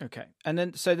 Okay. And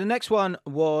then, so the next one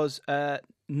was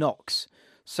Knox.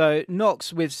 So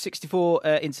Knox with 64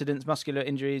 incidents, muscular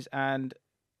injuries, and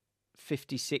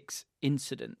 56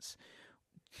 incidents.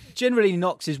 Generally,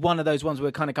 Knox is one of those ones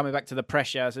we're kind of coming back to the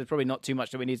pressure, so there's probably not too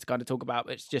much that we need to kind of talk about,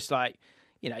 but it's just like,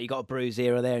 you know, you got a bruise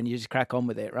here or there and you just crack on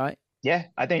with it, right? Yeah,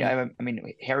 I think, I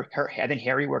mean,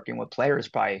 Harry working with players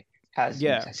probably I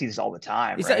see this all the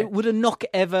time. Would a knock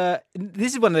ever,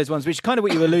 this is one of those ones, which is kind of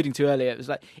what you were alluding to earlier. It was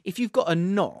like, if you've got a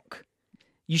knock,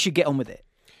 you should get on with it.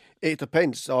 It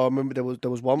depends. I remember there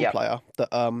was one player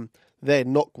that their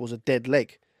knock was a dead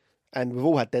leg, and we've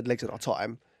all had dead legs at our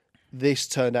time. This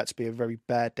turned out to be a very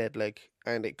bad dead leg,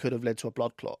 and it could have led to a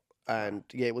blood clot. And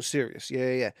yeah, it was serious.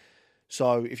 Yeah.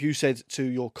 So if you said to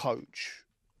your coach,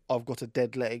 "I've got a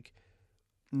dead leg,"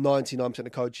 99%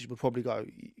 of coaches would probably go,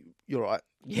 "You're right."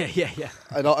 Yeah.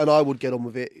 And I would get on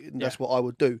with it. And that's what I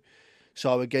would do.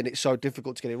 So again, it's so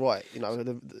difficult to get it right, you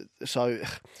know. So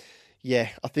yeah,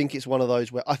 I think it's one of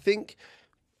those where I think,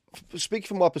 speaking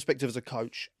from my perspective as a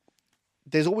coach,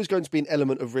 there's always going to be an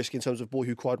element of risk in terms of boy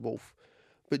who cried wolf.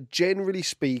 But generally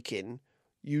speaking,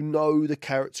 you know the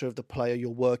character of the player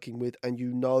you're working with, and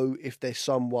you know if there's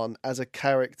someone as a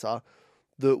character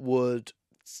that would,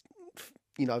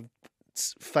 you know,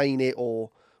 feign it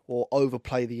or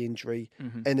overplay the injury.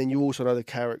 Mm-hmm. And then you also know the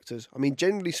characters. I mean,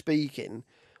 generally speaking,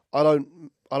 I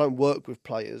don't work with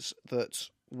players that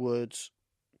would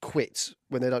quit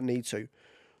when they don't need to.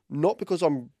 Not because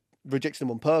I'm rejecting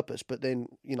them on purpose, but then,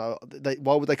 you know,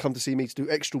 why would they come to see me to do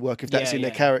extra work if that's in their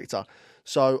character?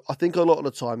 So I think a lot of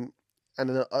the time,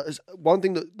 and one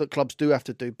thing that clubs do have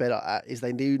to do better at is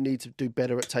they do need to do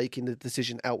better at taking the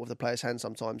decision out of the player's hands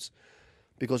sometimes,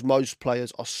 because most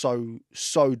players are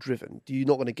so driven. You're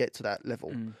not going to get to that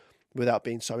level without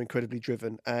being so incredibly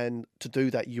driven. And to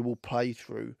do that, you will play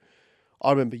through.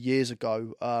 I remember years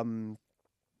ago,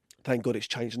 thank God it's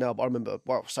changed now, but I remember,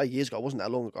 say years ago, it wasn't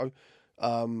that long ago.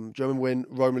 Do you remember when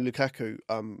Romelu Lukaku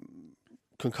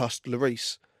concussed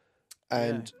Lloris?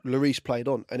 And Lloris played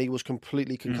on, and he was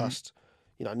completely concussed. Mm-hmm.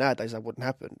 You know, nowadays that wouldn't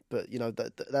happen, but you know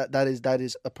that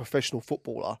is a professional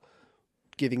footballer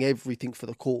giving everything for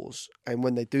the cause. And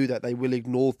when they do that, they will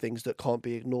ignore things that can't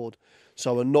be ignored.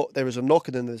 So there is a knock,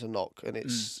 and then there's a knock, and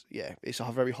it's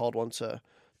a very hard one to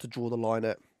draw the line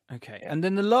at. Okay, and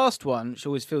then the last one, which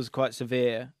always feels quite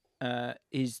severe,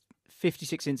 is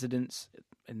 56 incidents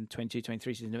in 22-23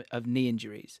 season of knee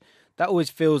injuries. That always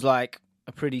feels like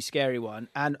a pretty scary one,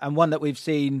 and one that we've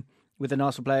seen with an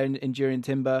Arsenal player in Jurrien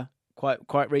Timber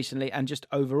quite recently, and just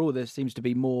overall there seems to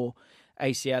be more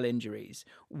ACL injuries.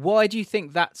 Why do you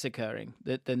think that's occurring,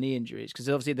 the knee injuries? Because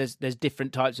obviously there's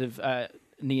different types of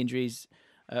knee injuries,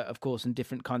 of course, and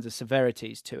different kinds of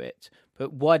severities to it.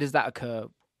 But why does that occur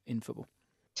in football?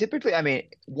 Typically, I mean,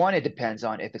 one, it depends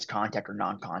on if it's contact or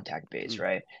non-contact based,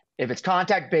 right? If it's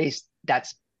contact based,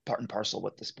 that's part and parcel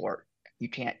with the sport. You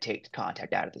can't take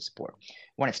contact out of the sport.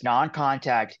 When it's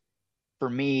non-contact, for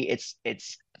me, it's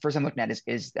first I'm looking at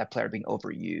is that player being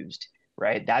overused,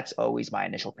 right? That's always my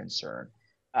initial concern.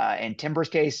 In Timber's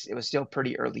case, it was still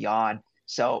pretty early on,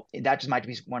 so that just might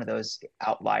be one of those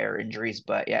outlier injuries.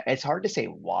 But yeah, it's hard to say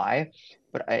why.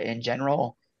 But in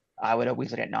general, I would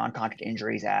always look at non-contact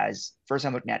injuries as, first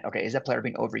I'm looking at, okay, is that player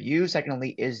being overused?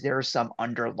 Secondly, is there some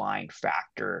underlying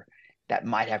factor that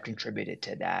might have contributed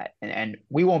to that? And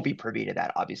we won't be privy to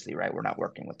that, obviously, right? We're not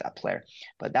working with that player,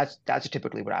 but that's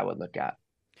typically what I would look at.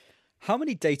 How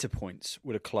many data points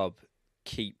would a club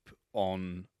keep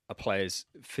on a player's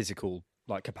physical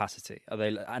capacity?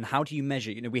 And how do you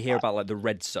measure? We hear about the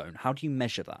red zone. How do you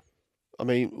measure that? I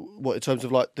mean, what, in terms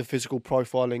of the physical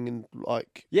profiling and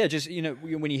Yeah, just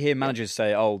when you hear managers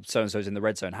say, "Oh, so and so's in the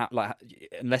red zone,"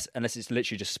 unless it's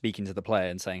literally just speaking to the player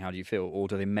and saying, "How do you feel?" Or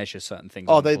do they measure certain things?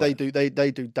 Oh, they do they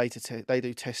do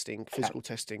testing, physical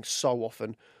testing so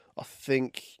often. I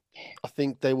think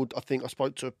they would. I think I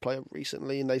spoke to a player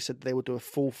recently, and they said they would do a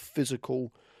full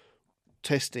physical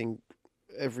testing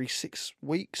every 6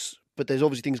 weeks. But there's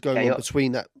obviously things going on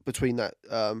between that.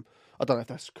 I don't know if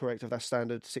that's correct, if that's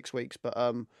standard 6 weeks, but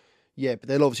but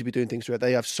they'll obviously be doing things through it.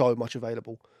 They have so much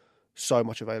available.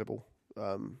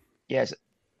 Yes.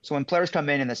 So when players come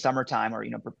in the summertime or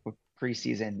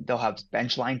preseason, they'll have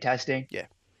bench line testing. Yeah.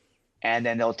 And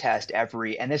then they'll test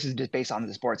and this is just based on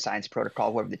the sports science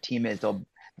protocol, whoever the team is, they'll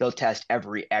test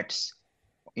every X,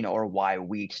 or Y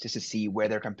weeks just to see where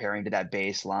they're comparing to that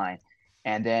baseline.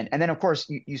 And then of course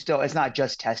you still, it's not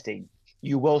just testing.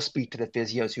 You will speak to the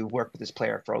physios who worked with this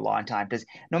player for a long time, because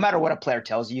no matter what a player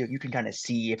tells you, you can kind of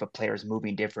see if a player is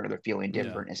moving different or they're feeling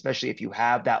different, especially if you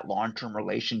have that long-term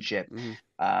relationship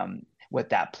with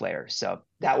that player. So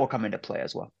that will come into play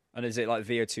as well. And is it like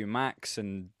VO2 max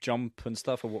and jump and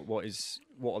stuff, or what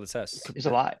are the tests? There's a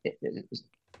lot.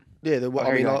 There's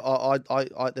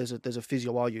a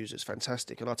physio I use. It's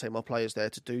fantastic, and I take my players there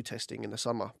to do testing in the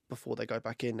summer before they go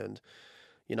back in. And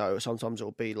sometimes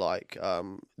it'll be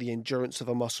the endurance of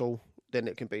a muscle. Then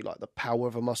it can be the power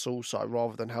of a muscle. So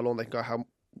rather than how long they can go, how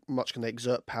much can they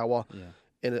exert power? Yeah.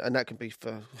 And that can be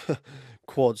for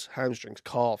quads, hamstrings,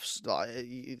 calves,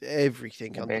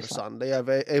 everything under the sun. They have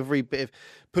every bit of.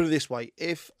 Put it this way: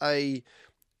 if a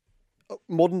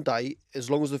modern day, as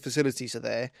long as the facilities are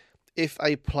there, if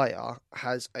a player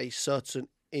has a certain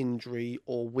injury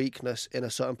or weakness in a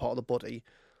certain part of the body,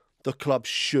 the club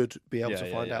should be able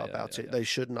to find out about it. They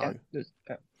should know. There's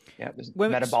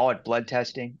metabolic blood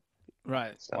testing.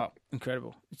 Right. So. Wow.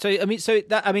 Incredible. So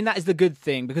that is the good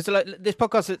thing, because this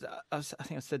podcast, I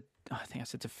think I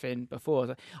said to Finn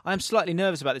before, I'm slightly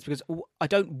nervous about this because I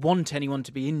don't want anyone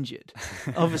to be injured.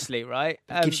 Obviously, right?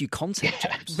 It gives you content,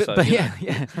 James. But but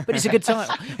it's a good time.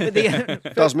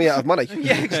 But does me out of money.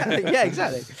 Yeah,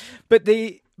 exactly. But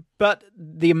the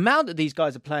amount that these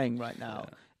guys are playing right now,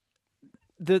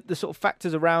 the sort of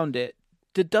factors around it,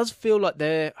 does feel like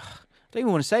they're. I don't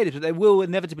even want to say this, but they will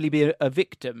inevitably be a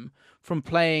victim from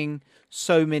playing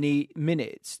so many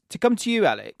minutes. To come to you,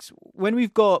 Alex, when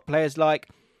we've got players like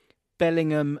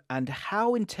Bellingham, and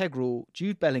how integral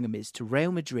Jude Bellingham is to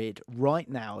Real Madrid right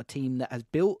now, a team that has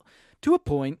built, to a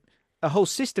point, a whole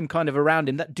system kind of around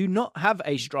him that do not have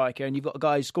a striker, and you've got a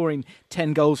guy scoring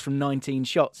 10 goals from 19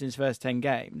 shots in his first 10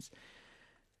 games.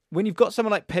 When you've got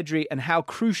someone like Pedri and how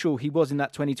crucial he was in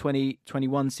that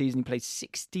 2020-21 season, he played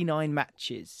 69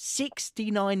 matches.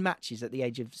 69 matches at the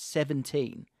age of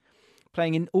 17.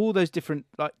 Playing in all those different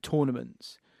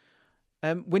tournaments.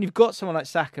 When you've got someone like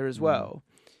Saka as well,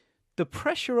 the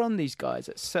pressure on these guys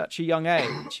at such a young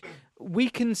age, we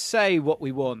can say what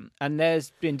we want. And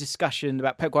there's been discussion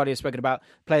about, Pep Guardiola spoken about,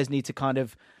 players need to kind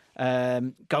of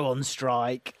go on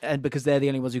strike, and because they're the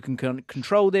only ones who can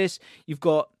control this. You've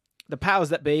got the powers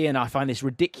that be, and I find this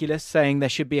ridiculous, saying there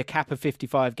should be a cap of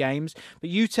 55 games. But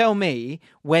you tell me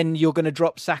when you're going to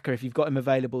drop Saka if you've got him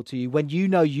available to you, when you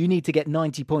know you need to get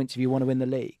 90 points if you want to win the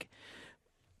league.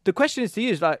 The question is to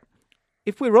you,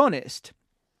 if we're honest,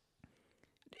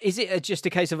 is it just a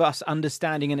case of us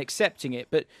understanding and accepting it?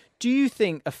 But do you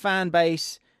think a fan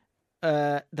base,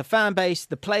 the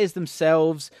players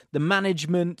themselves, the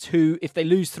management, who, if they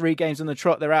lose 3 games on the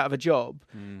trot, they're out of a job.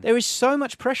 There is so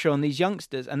much pressure on these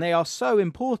youngsters, and they are so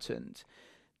important.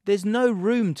 There's no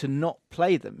room to not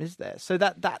play them, is there? So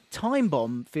that time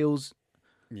bomb feels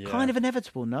kind of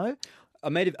inevitable, no? I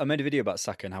made a video about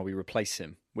Saka and how we replace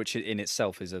him, which in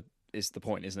itself is the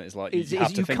point, isn't it? It's you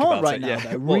have to think about right it. Now,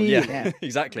 though, really.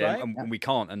 Exactly. Right? And we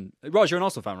can't. And Raj, you're an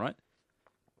Arsenal fan, right?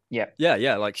 Yeah.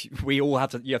 We all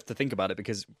have to. You have to think about it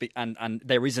because, and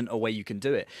there isn't a way you can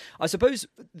do it. I suppose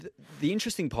the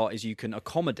interesting part is you can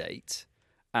accommodate,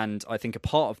 and I think a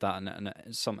part of that,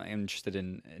 and something I'm interested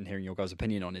in hearing your guys'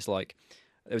 opinion on, is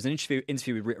there was an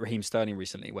interview with Raheem Sterling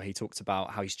recently where he talked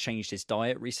about how he's changed his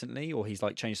diet recently, or he's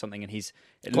changed something, and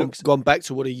gone back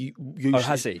to what he used. Oh,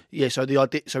 has he? Yeah. So the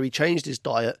idea. So he changed his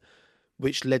diet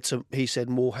which led to, he said,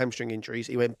 more hamstring injuries.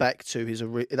 He went back to his,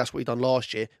 that's what he done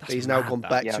last year, but he's now gone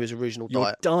back to his original Your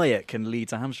diet. diet can lead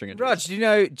to hamstring injuries. Raj, do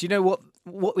you know what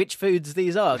which foods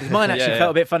these are? Because mine actually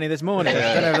felt a bit funny this morning.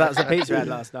 I don't know if that was the pizza I had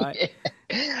last night.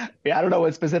 Yeah, I don't know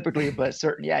what specifically, but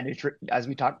certain, as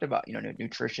we talked about,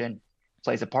 nutrition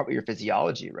plays a part with your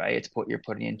physiology, right? It's what you're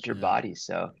putting into your body,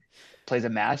 so it plays a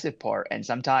massive part. And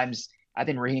sometimes I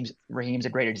think Raheem's a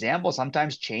great example.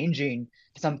 Sometimes changing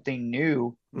something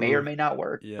new may or may not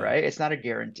work, right? It's not a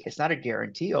guarantee. It's not a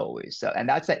guarantee always. So, and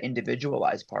that's that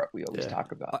individualized part we always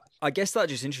talk about. I guess that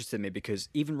just interested me because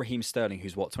even Raheem Sterling,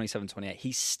 who's 27, 28,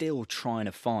 he's still trying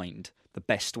to find the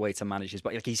best way to manage his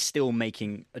body. Like he's still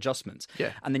making adjustments.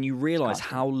 Yeah. And then you realize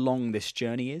how long this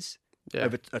journey is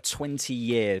over a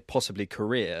 20-year possibly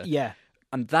career. Yeah.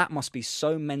 And that must be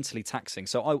so mentally taxing.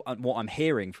 So what I'm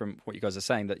hearing from what you guys are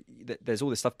saying, that there's all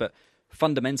this stuff, but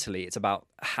fundamentally it's about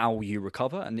how you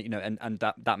recover and and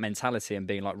that mentality and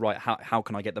being like, right, how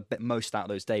can I get the most out of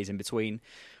those days in between,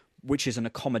 which is an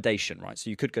accommodation, right? So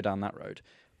you could go down that road.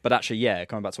 But actually,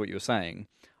 coming back to what you were saying,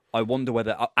 I wonder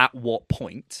whether at what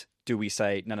point do we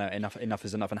say, no, enough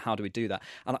is enough, and how do we do that?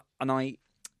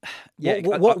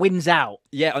 What wins out?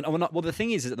 Yeah, well, the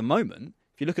thing is at the moment,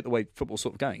 if you look at the way football's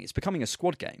sort of going, it's becoming a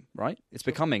squad game, right? It's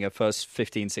becoming a first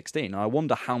 15, 16. And I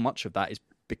wonder how much of that is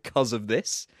because of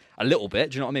this. A little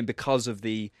bit, do you know what I mean? Because of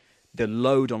the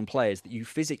load on players that you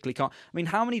physically can't. I mean,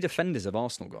 how many defenders have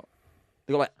Arsenal got?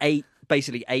 They've got like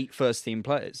eight first-team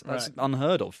players. That's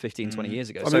unheard of 15, 20 years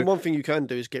ago. I mean, one thing you can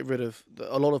do is get rid of...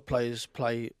 A lot of players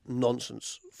play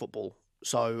nonsense football.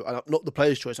 So, not the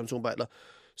player's choice, I'm talking about...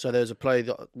 So there's a player,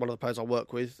 one of the players I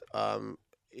work with,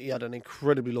 he had an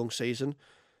incredibly long season.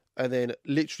 And then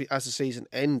literally as the season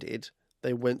ended,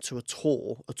 they went to a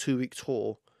 2-week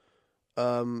tour,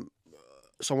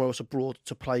 somewhere else abroad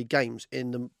to play games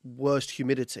in the worst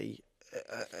humidity.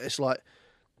 It's like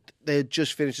they had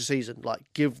just finished the season. Like,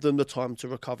 give them the time to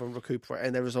recover and recuperate.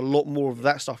 And there is a lot more of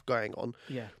that stuff going on.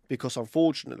 Yeah. Because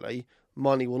unfortunately,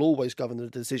 money will always govern the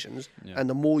decisions. Yeah. And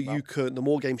the more the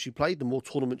more games you play, the more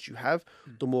tournaments you have,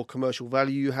 the more commercial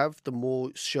value you have, the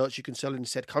more shirts you can sell in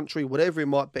said country, whatever it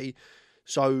might be.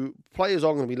 So players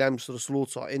are going to be lambs to the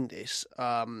slaughter in this,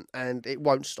 and it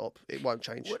won't stop. It won't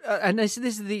change. And this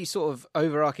is the sort of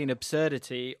overarching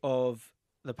absurdity of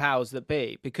the powers that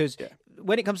be, because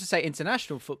when it comes to, say,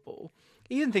 international football,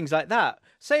 even things like that,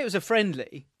 say it was a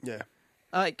friendly,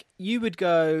 like you would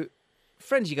go,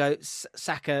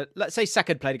 Saka, let's say Saka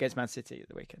had played against Man City at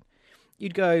the weekend.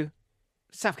 You'd go,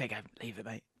 Southgate, leave it,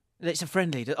 mate. It's a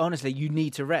friendly. Honestly, you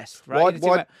need to rest, right?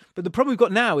 But the problem we've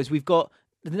got now is we've got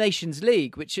the Nations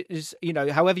League, which is,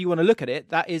 however you want to look at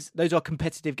it, those are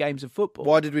competitive games of football.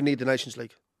 Why did we need the Nations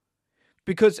League?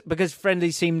 Because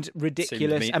friendly seemed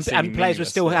ridiculous, and players were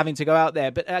still having to go out there.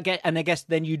 But I guess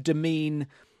then you demean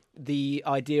the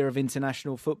idea of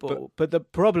international football. But the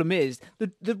problem is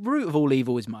the root of all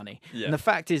evil is money. Yeah. And the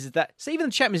fact is that, so even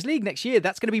the Champions League next year,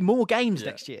 that's going to be more games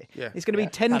next year. Yeah. It's going to be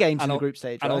 10 games in the group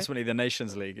stage. And ultimately, the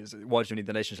Nations League why do you need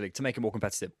the Nations League? To make it more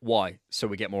competitive. Why? So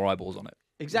we get more eyeballs on it.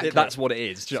 Exactly. That's what it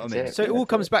is. Do you know what I mean? So it all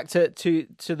comes back to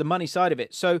the money side of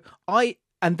it.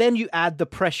 And then you add the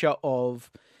pressure of,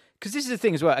 because this is the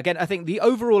thing as well. Again, I think the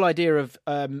overall idea of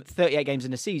 38 games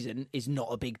in a season is not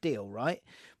a big deal, right?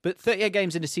 But 38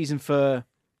 games in a season for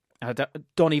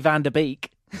Donny van der Beek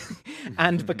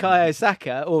and Bukayo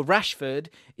Saka or Rashford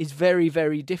is very,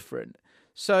 very different.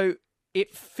 So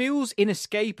it feels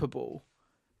inescapable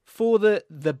for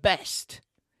the best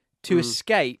to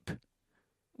escape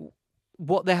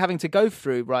what they're having to go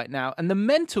through right now. And the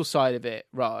mental side of it,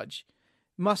 Raj,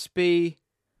 must be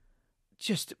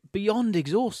just beyond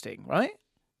exhausting, right?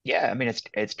 Yeah, I mean,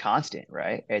 it's constant,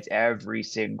 right? It's every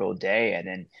single day. And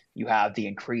then you have the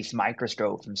increased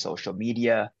microscope from social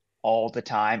media all the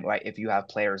time, right? If you have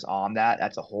players on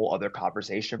that's a whole other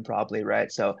conversation probably,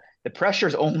 right? So the pressure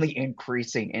is only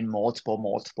increasing in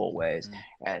multiple ways.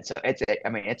 And so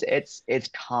it's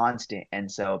constant.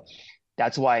 And so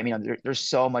that's why, I mean, there's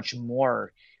so much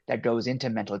more that goes into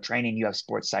mental training. You have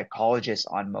sports psychologists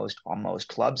on most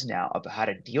clubs now about how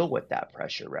to deal with that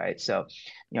pressure, right? So,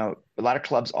 a lot of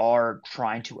clubs are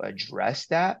trying to address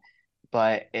that,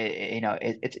 but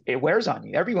it wears on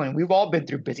you. We've all been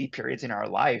through busy periods in our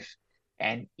life,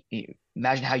 and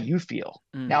imagine how you feel.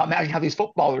 Now imagine how these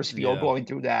footballers feel going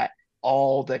through that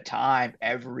all the time,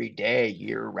 every day,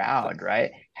 year round, right?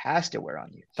 Has to wear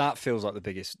on you. That feels like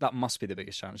that must be the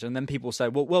biggest challenge. And then people say,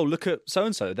 well, look at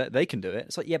so-and-so, they can do it.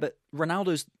 It's like, yeah, but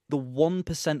Ronaldo's the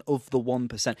 1% of the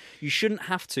 1%. You shouldn't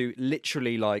have to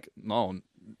literally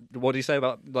what do you say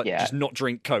about just not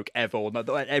drink Coke ever? Or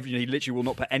he literally will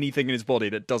not put anything in his body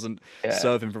that doesn't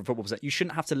serve him from a football perspective. You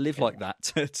shouldn't have to live like that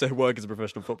to work as a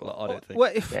professional footballer, I don't think.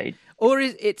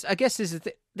 Well, I guess this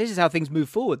is how things move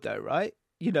forward, though, right?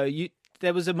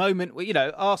 There was a moment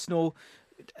where, Arsenal,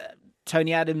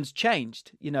 Tony Adams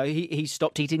changed. He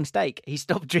stopped eating steak. He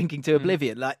stopped drinking to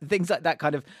oblivion. Like, things like that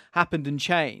kind of happened and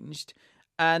changed.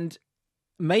 And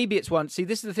maybe it's one. See,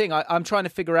 this is the thing. I'm trying to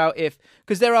figure out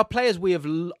because there are players we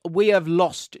have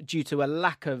lost due to a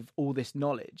lack of all this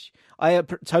knowledge. I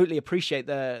totally appreciate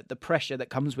the pressure that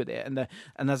comes with it, and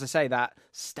as I say, that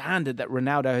standard that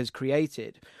Ronaldo has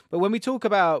created. But when we talk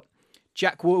about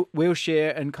Jack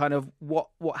Wilshere and kind of what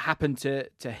happened to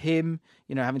him,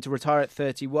 having to retire at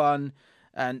 31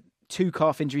 and 2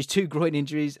 calf injuries, 2 groin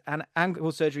injuries, and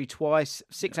ankle surgery twice,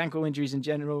 6 ankle injuries in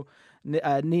general,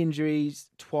 knee injuries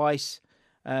twice,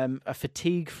 a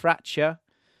fatigue fracture,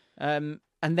 and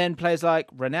then players like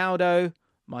Ronaldo,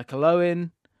 Michael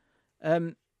Owen.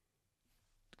 Will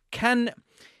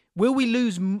we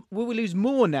lose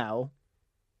more now,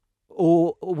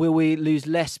 or will we lose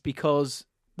less because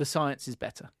the science is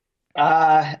better?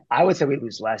 I would say we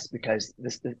lose less because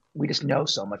we just know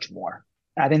so much more.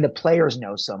 I think the players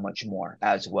know so much more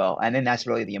as well. And then that's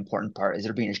really the important part, is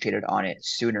they're being educated on it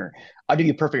sooner. I'll give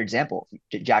you a perfect example.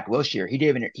 Jack Wilshere,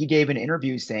 he gave an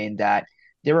interview saying that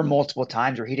there were multiple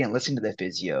times where he didn't listen to the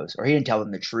physios or he didn't tell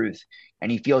them the truth.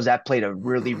 And he feels that played a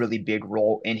really, really big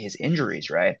role in his injuries,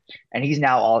 right? And he's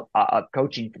now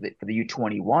coaching for the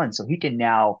U21. So he can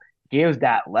now give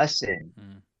that lesson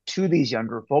to these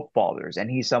younger footballers, and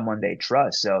he's someone they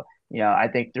trust. So, I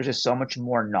think there's just so much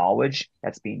more knowledge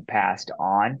that's being passed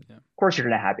on. Yeah. Of course, you're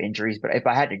going to have injuries, but if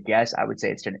I had to guess, I would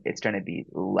say it's going to be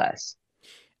less.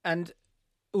 And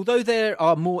although there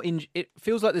are more, it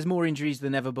feels like there's more injuries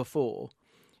than ever before.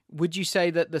 Would you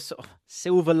say that the sort of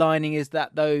silver lining is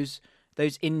that those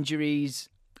injuries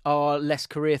are less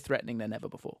career threatening than ever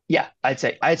before? Yeah, I'd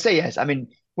say yes. I mean,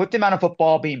 with the amount of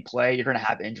football being played, you're going to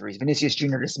have injuries. Vinicius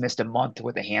Jr. just missed a month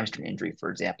with a hamstring injury, for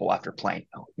example, after playing,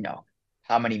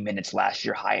 how many minutes last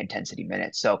year, high intensity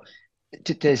minutes. So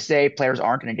to say players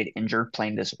aren't going to get injured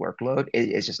playing this workload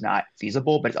is just not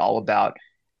feasible, but it's all about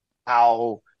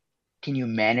how can you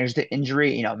manage the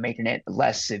injury, making it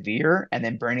less severe and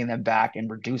then bringing them back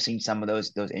and reducing some of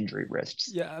those injury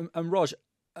risks. Yeah. And Raj,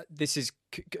 this is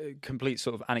complete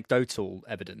sort of anecdotal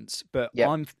evidence, but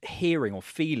I'm hearing or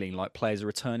feeling like players are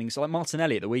returning. So like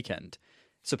Martinelli at the weekend,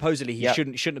 supposedly he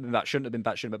shouldn't have been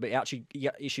back, but he actually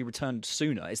returned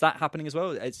sooner. Is that happening as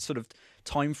well? It's sort of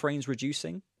time frames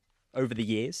reducing over the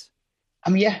years?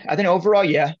 I think overall,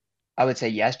 I would say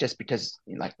yes, just because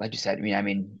like you said, I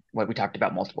mean, what we talked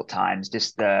about multiple times,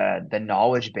 just the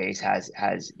knowledge base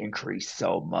has increased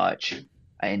so much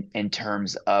in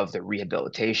terms of the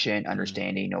rehabilitation,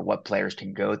 understanding, what players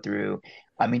can go through.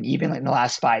 I mean, even like in the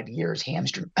last 5 years,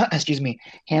 hamstring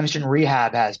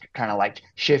rehab has kind of like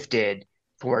shifted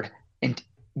toward. And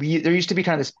there used to be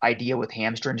kind of this idea with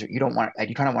hamstrings, you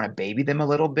kind of want to baby them a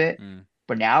little bit.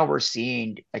 But now we're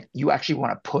seeing like you actually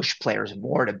want to push players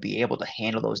more to be able to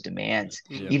handle those demands,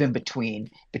 even between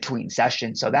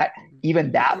sessions. So that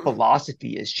even that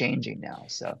philosophy is changing now.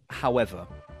 So, however,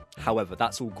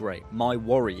 that's all great. My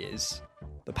worry is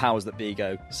the powers that be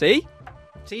go, see,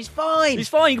 he's fine. He's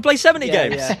fine. You can play 70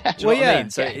 games. Yeah. Do you know what I mean?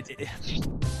 So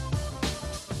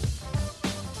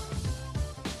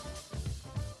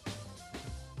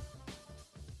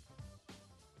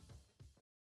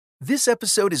This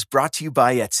episode is brought to you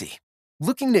by Etsy.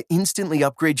 Looking to instantly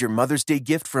upgrade your Mother's Day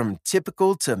gift from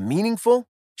typical to meaningful?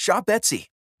 Shop Etsy.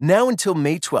 Now until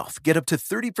May 12th, get up to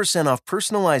 30% off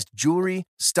personalized jewelry,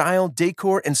 style,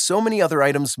 decor, and so many other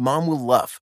items Mom will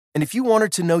love. And if you want her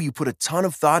to know you put a ton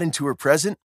of thought into her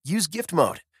present, use Gift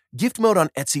Mode. Gift Mode on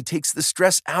Etsy takes the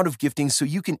stress out of gifting so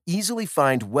you can easily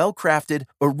find well-crafted,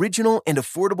 original, and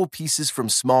affordable pieces from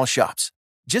small shops.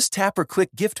 Just tap or click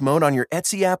Gift Mode on your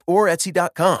Etsy app or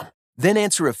Etsy.com. Then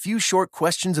answer a few short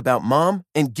questions about Mom,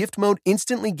 and Gift Mode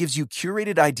instantly gives you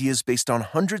curated ideas based on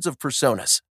hundreds of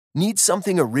personas. Need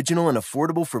something original and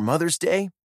affordable for Mother's Day?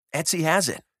 Etsy has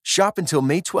it. Shop until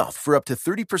May 12th for up to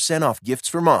 30% off gifts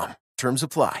for Mom. Terms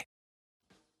apply.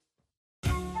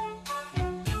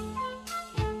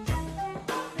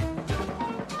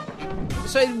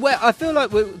 So I feel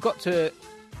like we've got to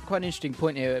quite an interesting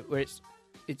point here where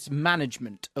it's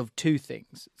management of two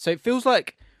things. So it feels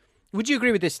like, would you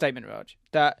agree with this statement, Raj,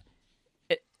 that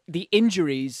the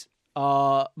injuries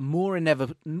are more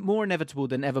inevitable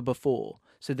than ever before?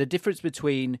 So the difference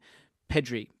between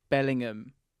Pedri,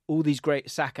 Bellingham, all these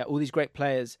great Saka, all these great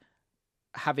players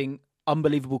having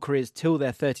unbelievable careers till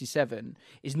they're 37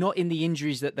 is not in the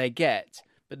injuries that they get,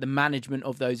 but the management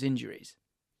of those injuries.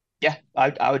 Yeah,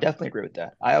 I would definitely agree with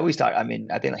that. I always thought, I mean,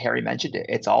 I think Harry mentioned it.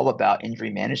 It's all about injury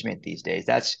management these days.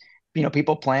 That's,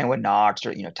 people playing with knocks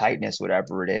or, tightness,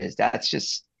 whatever it is.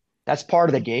 That's part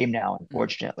of the game now,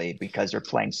 unfortunately, because they're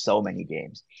playing so many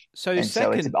games. So it's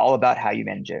all about how you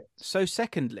manage it. So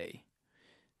secondly,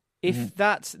 if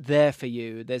that's there for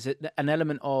you, there's an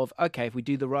element of, okay, if we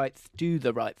do the right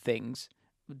things,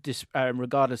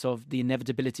 regardless of the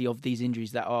inevitability of these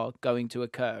injuries that are going to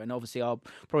occur, and obviously are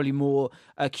probably more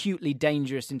acutely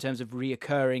dangerous in terms of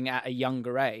reoccurring at a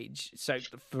younger age. So,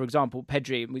 for example,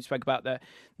 Pedri, we spoke about the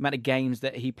amount of games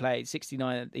that he played,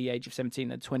 69 at the age of 17 in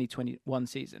the 2021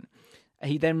 season.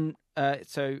 He then,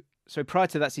 so prior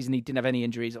to that season, he didn't have any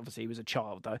injuries. Obviously, he was a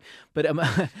child, though. But a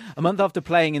month after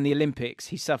playing in the Olympics,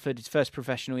 he suffered his first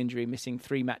professional injury, missing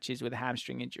 3 matches with a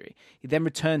hamstring injury. He then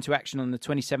returned to action on the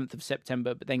 27th of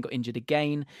September, but then got injured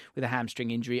again with a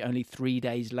hamstring injury only 3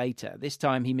 days later. This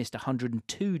time, he missed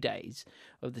 102 days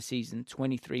of the season,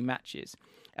 23 matches.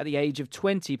 At the age of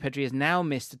 20, Pedri has now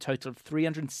missed a total of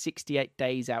 368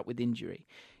 days out with injury.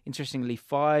 Interestingly,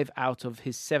 5 out of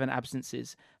his 7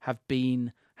 absences have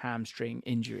been hamstring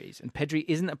injuries. And Pedri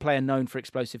isn't a player known for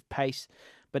explosive pace,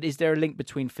 but is there a link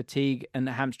between fatigue and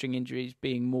the hamstring injuries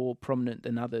being more prominent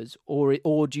than others?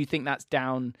 Or do you think that's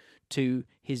down to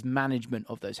his management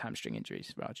of those hamstring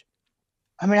injuries, Raj?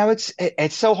 I mean,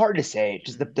 it's so hard to say.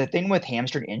 Just the thing with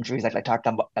hamstring injuries, like I talked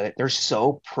about, they're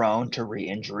so prone to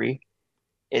re-injury,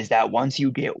 is that once you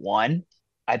get one,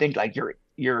 I think like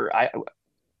you're at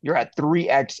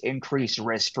 3x increased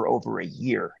risk for over a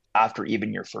year after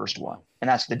even your first one. And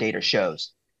that's what the data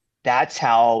shows. That's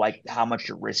how much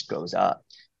your risk goes up.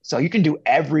 So you can do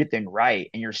everything right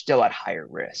and you're still at higher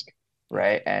risk,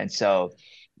 right? And so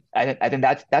I think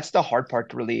that's the hard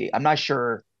part to really, I'm not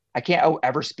sure, I can't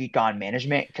ever speak on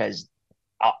management because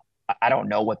I don't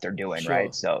know what they're doing, sure.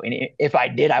 Right? So if I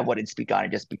did, I wouldn't speak on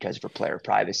it just because for player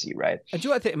privacy, right? I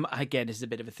do. I think, again, this is a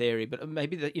bit of a theory, but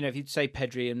maybe that, if you'd say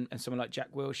Pedri and someone like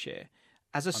Jack Wilshere,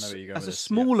 as a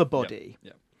smaller body,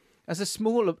 as a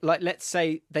smaller, like let's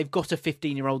say they've got a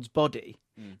 15-year-old's body,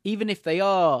 even if they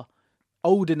are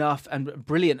old enough and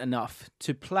brilliant enough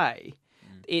to play,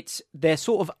 they're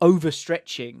sort of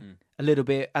overstretching a little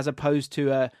bit, as opposed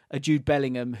to a Jude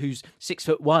Bellingham who's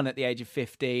 6'1" at the age of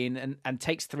 15 and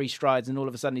takes 3 strides, and all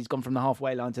of a sudden he's gone from the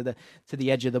halfway line to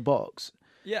the edge of the box.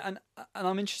 Yeah, and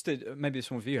I'm interested. Maybe this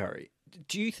one with you, Harry.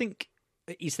 Do you think,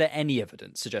 is there any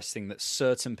evidence suggesting that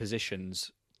certain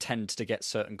positions tend to get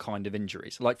certain kind of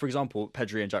injuries? Like, for example,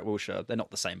 Pedri and Jack Wilshere, they're not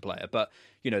the same player, but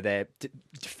they're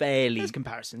fairly. There's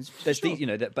comparisons. There's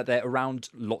sure. But they're around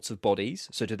lots of bodies.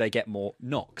 So do they get more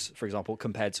knocks, for example,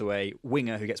 compared to a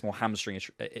winger who gets more hamstring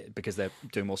because they're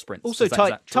doing more sprints? Also,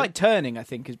 tight turning, I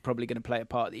think, is probably going to play a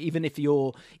part. Even if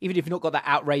you've not got that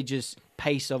outrageous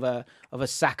pace of a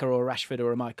Saka or a Rashford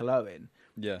or a Michael Owen.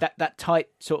 Yeah. That tight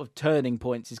sort of turning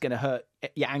points is going to hurt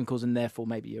your ankles and therefore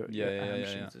maybe your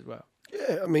hamstrings as well.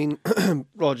 Yeah, I mean,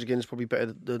 Raj again is probably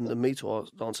better than me to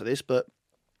answer this, but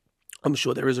I'm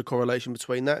sure there is a correlation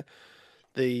between that.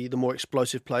 The more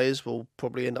explosive players will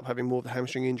probably end up having more of the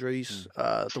hamstring injuries.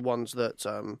 The ones that,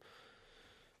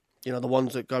 the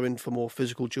ones that go in for more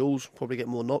physical duels probably get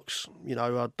more knocks.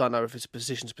 I don't know if it's a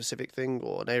position-specific thing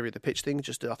or an area of the pitch thing.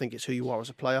 Just I think it's who you are as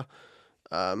a player.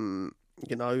 Do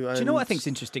you know what I think is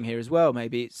interesting here as well?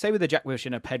 Maybe say with a Jack Wilshere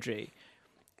and a Pedri,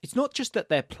 it's not just that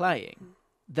they're playing.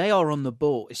 They are on the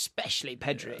ball, especially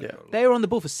Pedri. Yeah. They are on the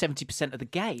ball for 70% of the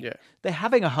game. Yeah. They're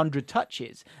having 100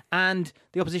 touches, and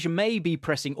the opposition may be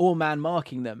pressing or man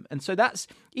marking them. And so that's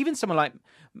even someone like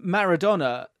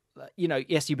Maradona.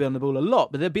 Yes, he'd be on the ball a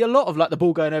lot, but there'd be a lot of the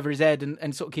ball going over his head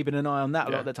and sort of keeping an eye on that a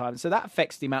lot of the time. So that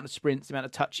affects the amount of sprints, the amount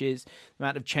of touches, the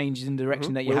amount of changes in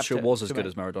direction that you have to. Wilshere was as good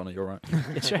as Maradona. You're right.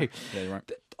 It's true. Yeah, you're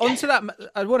right. Onto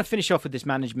that, I want to finish off with this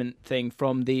management thing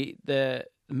from the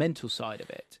mental side of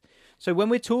it. So when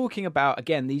we're talking about,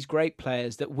 again, these great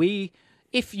players that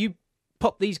if you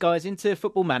pop these guys into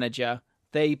Football Manager,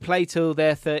 they play till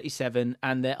they're 37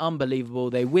 and they're unbelievable.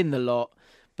 They win the lot.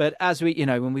 But as we,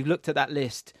 when we've looked at that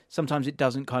list, sometimes it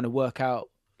doesn't kind of work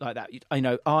out like that.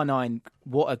 R9,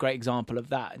 what a great example of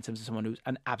that in terms of someone who's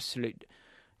an absolute,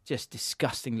 just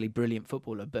disgustingly brilliant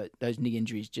footballer. But those knee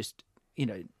injuries just,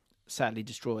 sadly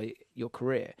destroy your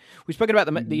career. We've spoken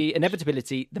about the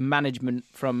inevitability, the management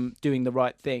from doing the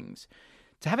right things.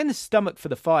 To having the stomach for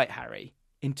the fight, Harry,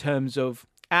 in terms of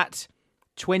at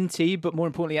 20, but more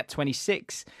importantly at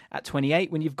 26, at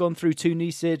 28, when you've gone through 2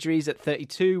 knee surgeries, at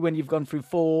 32, when you've gone through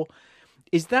 4,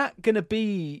 is that going to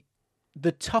be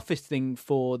the toughest thing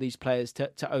for these players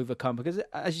to overcome? Because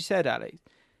as you said, Alex,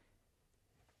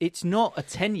 it's not a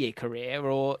 10-year career,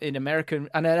 or in American,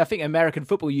 and I think American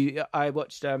football. I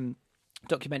watched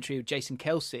documentary of Jason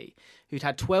Kelsey, who'd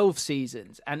had 12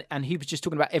 seasons, and he was just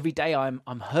talking about every day I'm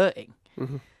hurting.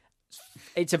 Mm-hmm.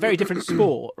 It's a very different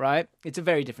sport, right? It's a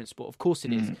very different sport. Of course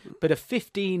it is. But a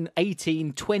 15,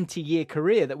 18, 20-year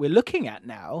career that we're looking at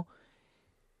now,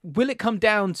 will it come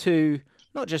down to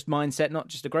not just mindset, not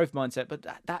just a growth mindset, but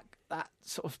that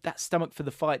sort of that stomach for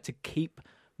the fight to keep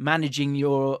managing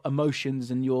your emotions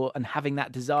and having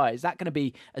that desire? Is that going to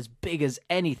be as big as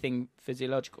anything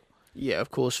physiological? Yeah,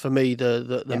 of course. For me,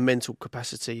 the mental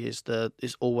capacity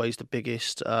is always the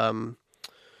biggest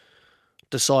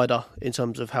decider in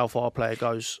terms of how far a player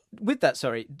goes. With that,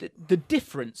 the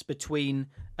difference between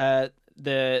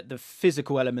the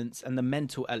physical elements and the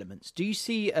mental elements, do you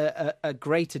see a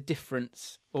greater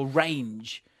difference or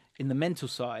range in the mental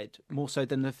side more so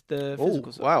than the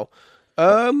physical side? Wow.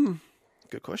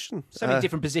 Good question. So many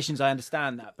different positions, I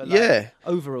understand that, but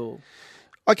overall,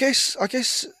 I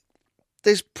guess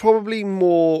there's probably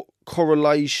more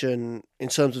correlation in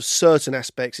terms of certain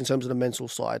aspects, in terms of the mental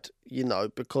side,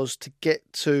 because to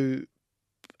get to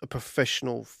a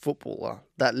professional footballer,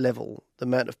 that level, the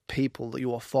amount of people that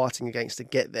you are fighting against to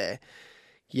get there,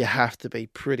 you have to be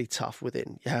pretty tough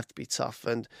within. You have to be tough.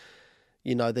 And,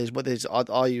 I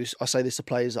say this to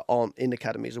players that aren't in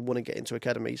academies and want to get into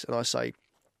academies. And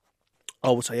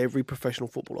I would say every professional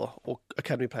footballer or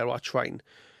academy player I train,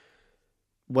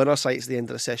 when I say it's the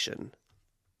end of the session,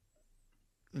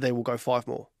 they will go 5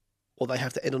 more, or they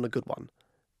have to end on a good one.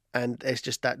 And it's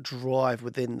just that drive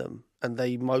within them. And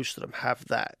most of them have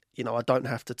that. I don't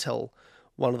have to tell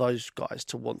one of those guys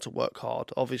to want to work hard.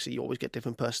 Obviously, you always get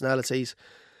different personalities.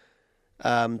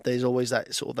 There's always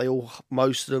that sort of,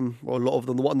 most of them, or a lot of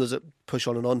them, the ones that push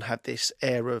on and on, have this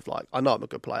air of like, I know I'm a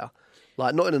good player.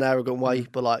 Like, not in an arrogant way,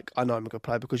 but like, I know I'm a good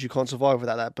player, because you can't survive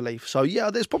without that belief. So yeah,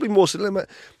 there's probably more to the limit.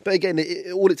 But again,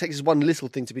 all it takes is one little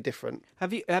thing to be different.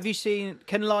 Have you seen,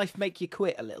 can life make you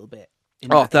quit a little bit?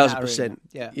 1,000%.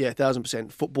 Yeah,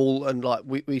 1,000%. Football, and like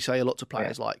we say a lot to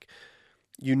players, like,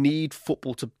 you need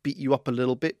football to beat you up a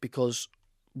little bit, because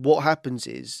what happens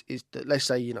is that, let's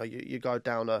say, you go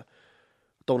down I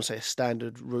don't want to say a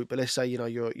standard route, but let's say,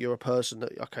 you're a person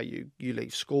that, okay, you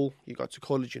leave school, you go to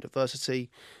college, university,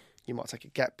 you might take a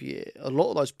gap year. A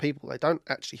lot of those people, they don't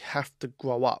actually have to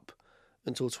grow up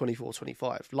until 24,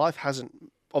 25. Life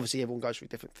hasn't, obviously everyone goes through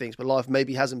different things, but life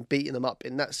maybe hasn't beaten them up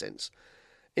in that sense.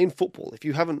 In football, if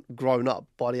you haven't grown up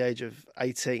by the age of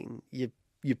 18,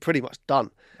 you're pretty much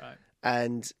done. Right.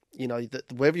 And,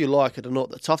 whether you like it or not,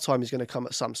 the tough time is going to come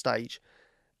at some stage.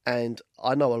 And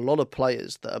I know a lot of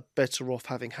players that are better off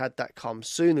having had that come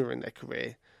sooner in their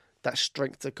career, that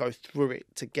strength to go through it,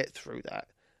 to get through that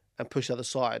and push the other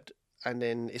side. And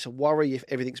then it's a worry if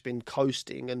everything's been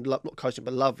coasting, and not coasting,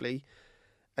 but lovely.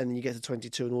 And then you get to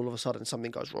 22 and all of a sudden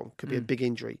something goes wrong. Could be a big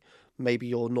injury. Maybe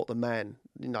you're not the man.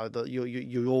 That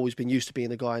you've always been used to being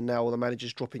the guy, and now the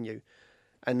manager's dropping you.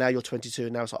 And now you're 22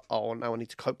 and now it's like, oh, now I need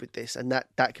to cope with this. And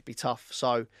that could be tough.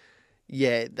 So,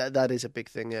 yeah, that is a big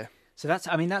thing, yeah. So that's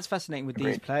fascinating with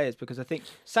these players, because I think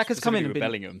Saka's come in and been...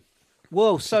 Bellingham.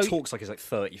 Whoa, so... He talks like he's like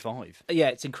 35. Yeah,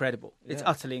 it's incredible. Yeah. It's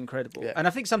utterly incredible. Yeah. And I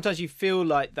think sometimes you feel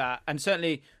like that. And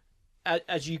certainly,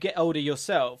 as you get older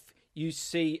yourself, you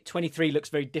see 23 looks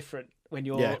very different when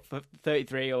you're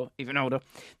 33 or even older.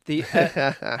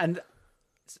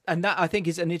 And that, I think,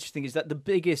 is that the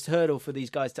biggest hurdle for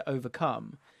these guys to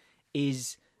overcome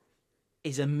is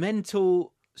a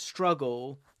mental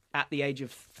struggle at the age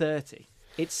of 30.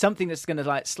 It's something that's going to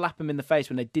like slap them in the face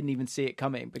when they didn't even see it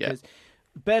coming, because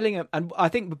Bellingham, and I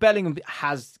think Bellingham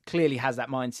clearly has that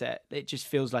mindset. It just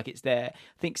feels like it's there.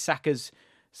 I think Saka's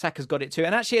got it too.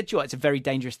 And actually, it's a very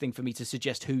dangerous thing for me to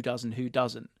suggest who does and who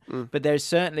doesn't. But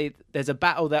there's a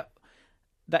battle that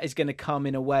is going to come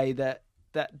in a way that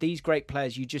these great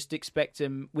players, we expect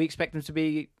them to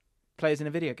be players in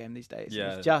a video game these days.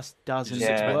 Yeah. It just doesn't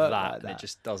work like that. It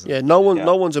just doesn't. Yeah, no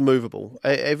one's immovable.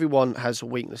 Everyone has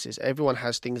weaknesses. Everyone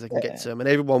has things that can get to them, and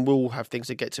everyone will have things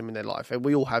that get to them in their life. And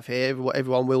we all have here.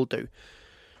 Everyone will do.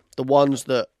 The ones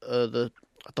that I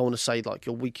don't want to say like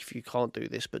you're weak if you can't do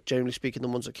this, but generally speaking, the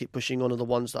ones that keep pushing on are the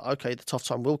ones that, okay, the tough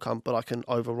time will come, but I can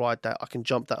override that. I can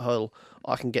jump that hurdle.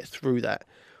 I can get through that.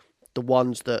 The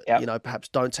ones that perhaps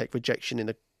don't take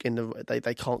rejection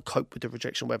they can't cope with the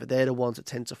rejection, whether they're the ones that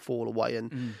tend to fall away.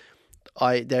 And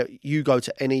you go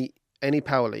to any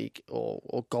power league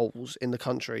or goals in the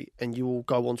country, and you will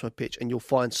go onto a pitch and you'll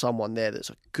find someone there that's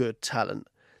a good talent.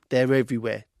 They're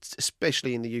everywhere,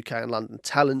 especially in the UK and London.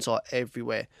 Talents are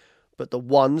everywhere, but the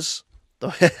ones,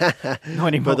 not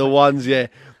anymore. But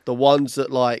the ones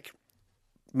that like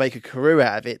make a career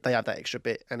out of it, they have that extra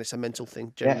bit, and it's a mental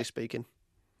thing, generally speaking.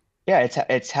 Yeah,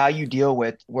 it's how you deal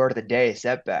with word of the day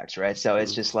setbacks, right? So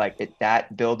it's just like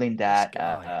building that.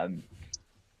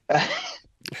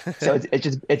 So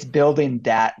it's building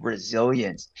that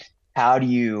resilience. How do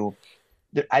you?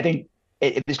 I think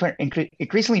it's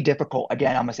increasingly difficult.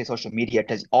 Again, I'm gonna say social media,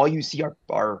 because all you see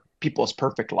are people's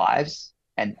perfect lives,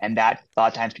 and that a lot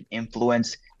of times can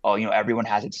influence. Oh, everyone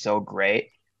has it so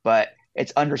great, but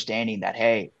it's understanding that,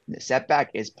 hey, the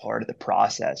setback is part of the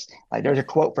process. Like, there's a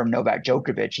quote from Novak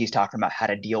Djokovic. He's talking about how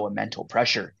to deal with mental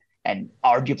pressure. And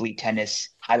arguably tennis,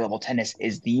 high-level tennis,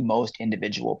 is the most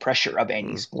individual pressure of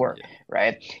any sport,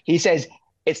 right? He says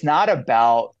it's not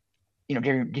about,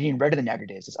 getting rid of the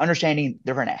negatives. It's understanding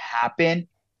they're going to happen,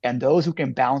 and those who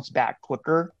can bounce back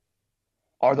quicker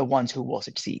are the ones who will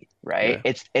succeed, right?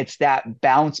 Yeah. It's that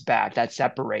bounce back that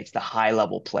separates the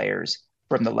high-level players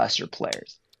from the lesser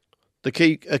players. The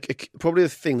key, probably the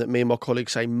thing that me and my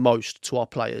colleagues say most to our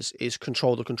players is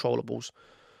control the controllables.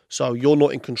 So you're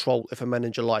not in control if a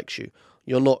manager likes you.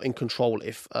 You're not in control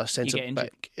if a centre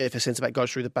back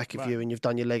goes through the back of you and you've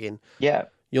done your leg in. Yeah.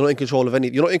 You're not in control of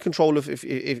any. You're not in control of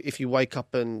if you wake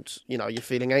up and you're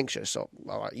feeling anxious. So,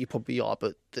 all right, you probably are,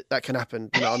 but that can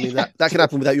happen. That can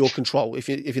happen without your control. If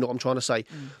you know what I'm trying to say.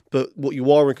 But what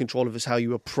you are in control of is how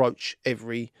you approach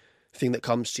everything that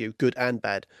comes to you, good and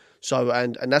bad. So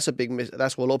and that's a big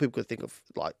that's what a lot of people could think of.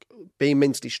 Like, being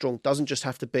mentally strong doesn't just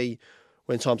have to be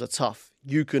when times are tough.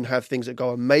 You can have things that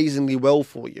go amazingly well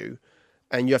for you,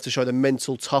 and you have to show the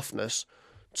mental toughness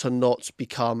to not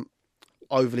become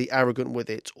overly arrogant with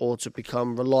it, or to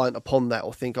become reliant upon that,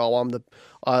 or think, oh,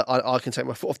 I can take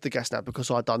my foot off the gas now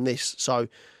because I've done this. So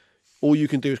all you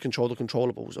can do is control the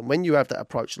controllables. And when you have that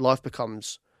approach, life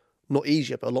becomes not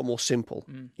easier, but a lot more simple.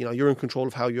 You're in control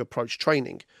of how you approach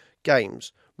training,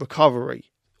 games, recovery,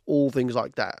 all things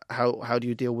like that. How do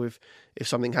you deal with if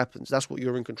something happens? That's what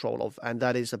you're in control of, and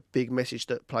that is a big message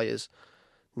that players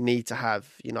need to have.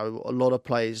 A lot of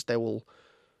players, they will,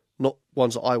 not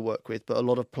ones that I work with, but a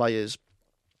lot of players,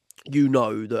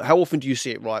 that how often do you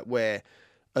see it, right, where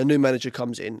a new manager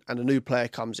comes in and a new player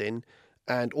comes in,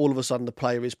 and all of a sudden the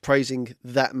player is praising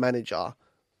that manager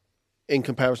in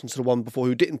comparison to the one before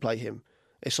who didn't play him.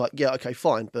 It's like, yeah, okay,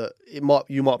 fine, but you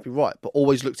might be right, but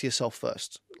always look to yourself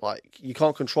first. Like, you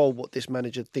can't control what this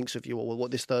manager thinks of you, or what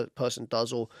this third person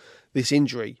does, or this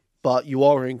injury, but you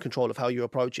are in control of how you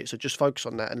approach it. So just focus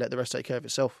on that and let the rest take care of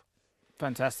itself.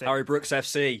 Fantastic. Harry Brooks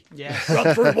FC. Yeah.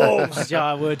 Run through walls. Yeah,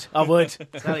 I would.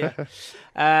 Tell you.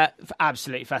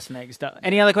 Absolutely fascinating stuff.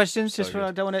 Any other questions? Just for, I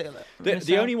don't want to.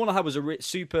 The only one I had was a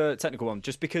super technical one,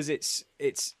 just because it's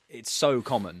so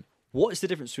common. What is the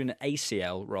difference between an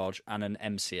ACL, Raj, and an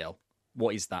MCL?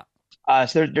 What is that?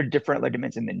 So they're different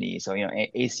ligaments in the knee. So,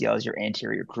 ACL is your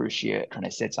anterior cruciate, kind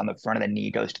of sits on the front of the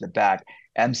knee, goes to the back.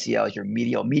 MCL is your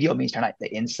medial. Medial means kind of like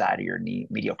the inside of your knee,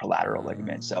 medial collateral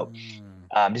ligament. So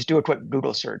just do a quick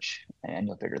Google search and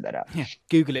you'll figure that out. Yeah,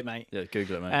 Google it, mate. Yeah,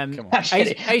 Google it, mate. Come on.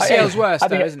 ACL's worse,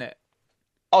 though, isn't it?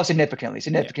 Oh, significantly.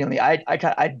 Yeah.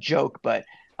 I joke, but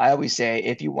I always say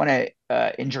if you want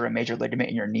to injure a major ligament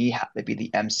in your knee, have to be the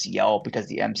MCL, because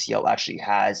the MCL actually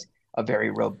has a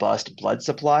very robust blood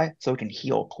supply, so it can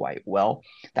heal quite well.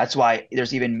 That's why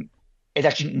it's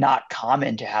actually not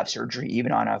common to have surgery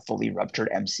even on a fully ruptured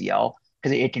MCL,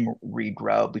 because it can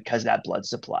regrow because of that blood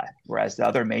supply. Whereas the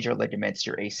other major ligaments,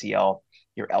 your ACL,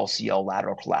 your LCL,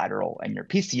 lateral collateral, and your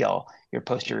PCL, your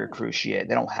posterior cruciate,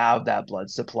 they don't have that blood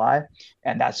supply,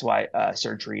 and that's why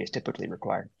surgery is typically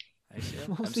required.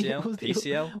 ACL, MCL,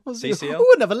 PCL, CCL.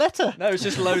 Oh, another letter. No, it's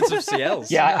just loads of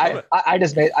CLs. Yeah, I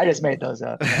just made those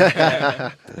up.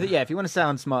 Yeah, if you want to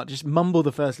sound smart, just mumble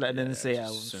the first letter in the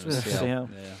CL. CL.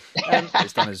 Yeah.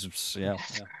 It's done as CL.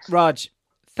 Yeah. Raj,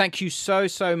 thank you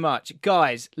so much.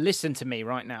 Guys, listen to me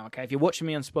right now, okay? If you're watching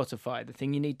me on Spotify, the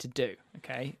thing you need to do,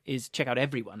 okay, is check out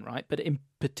everyone, right? But in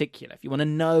particular, if you want to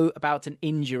know about an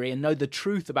injury and know the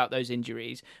truth about those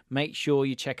injuries, make sure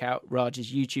you check out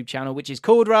Raj's YouTube channel, which is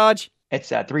called, Raj?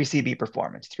 It's 3CB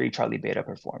Performance, 3 Charlie Beta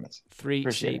Performance.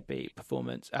 3CB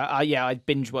Performance. I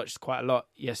binge watched quite a lot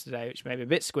yesterday, which made me a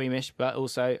bit squeamish, but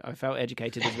also I felt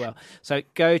educated as well. So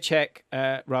go check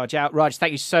Raj out. Raj,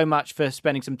 thank you so much for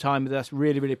spending some time with us.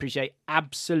 Really, really appreciate it.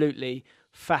 Absolutely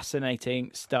fascinating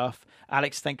stuff.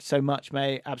 Alex, thank you so much,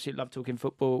 mate. Absolutely love talking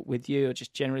football with you, or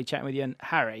just generally chatting with you. And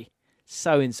Harry,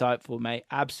 so insightful, mate.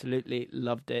 Absolutely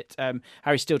loved it.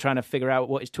 Harry's still trying to figure out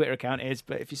what his Twitter account is,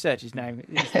 but if you search his name,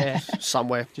 it's there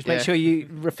somewhere. Just make sure you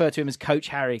refer to him as Coach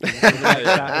Harry. In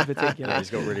particular.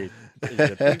 He's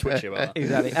a bit twitchy about that.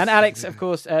 Exactly. And Alex, of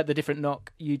course, the Different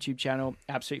Knock YouTube channel.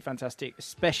 Absolutely fantastic,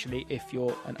 especially if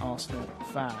you're an Arsenal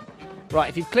fan. Right,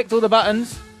 if you've clicked all the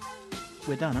buttons,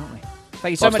 we're done, aren't we?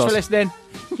 Thank you so much for listening.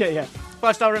 Yeah.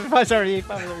 5-star review. 5-star review.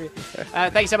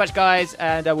 Thank you so much, guys,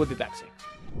 and we'll be back soon.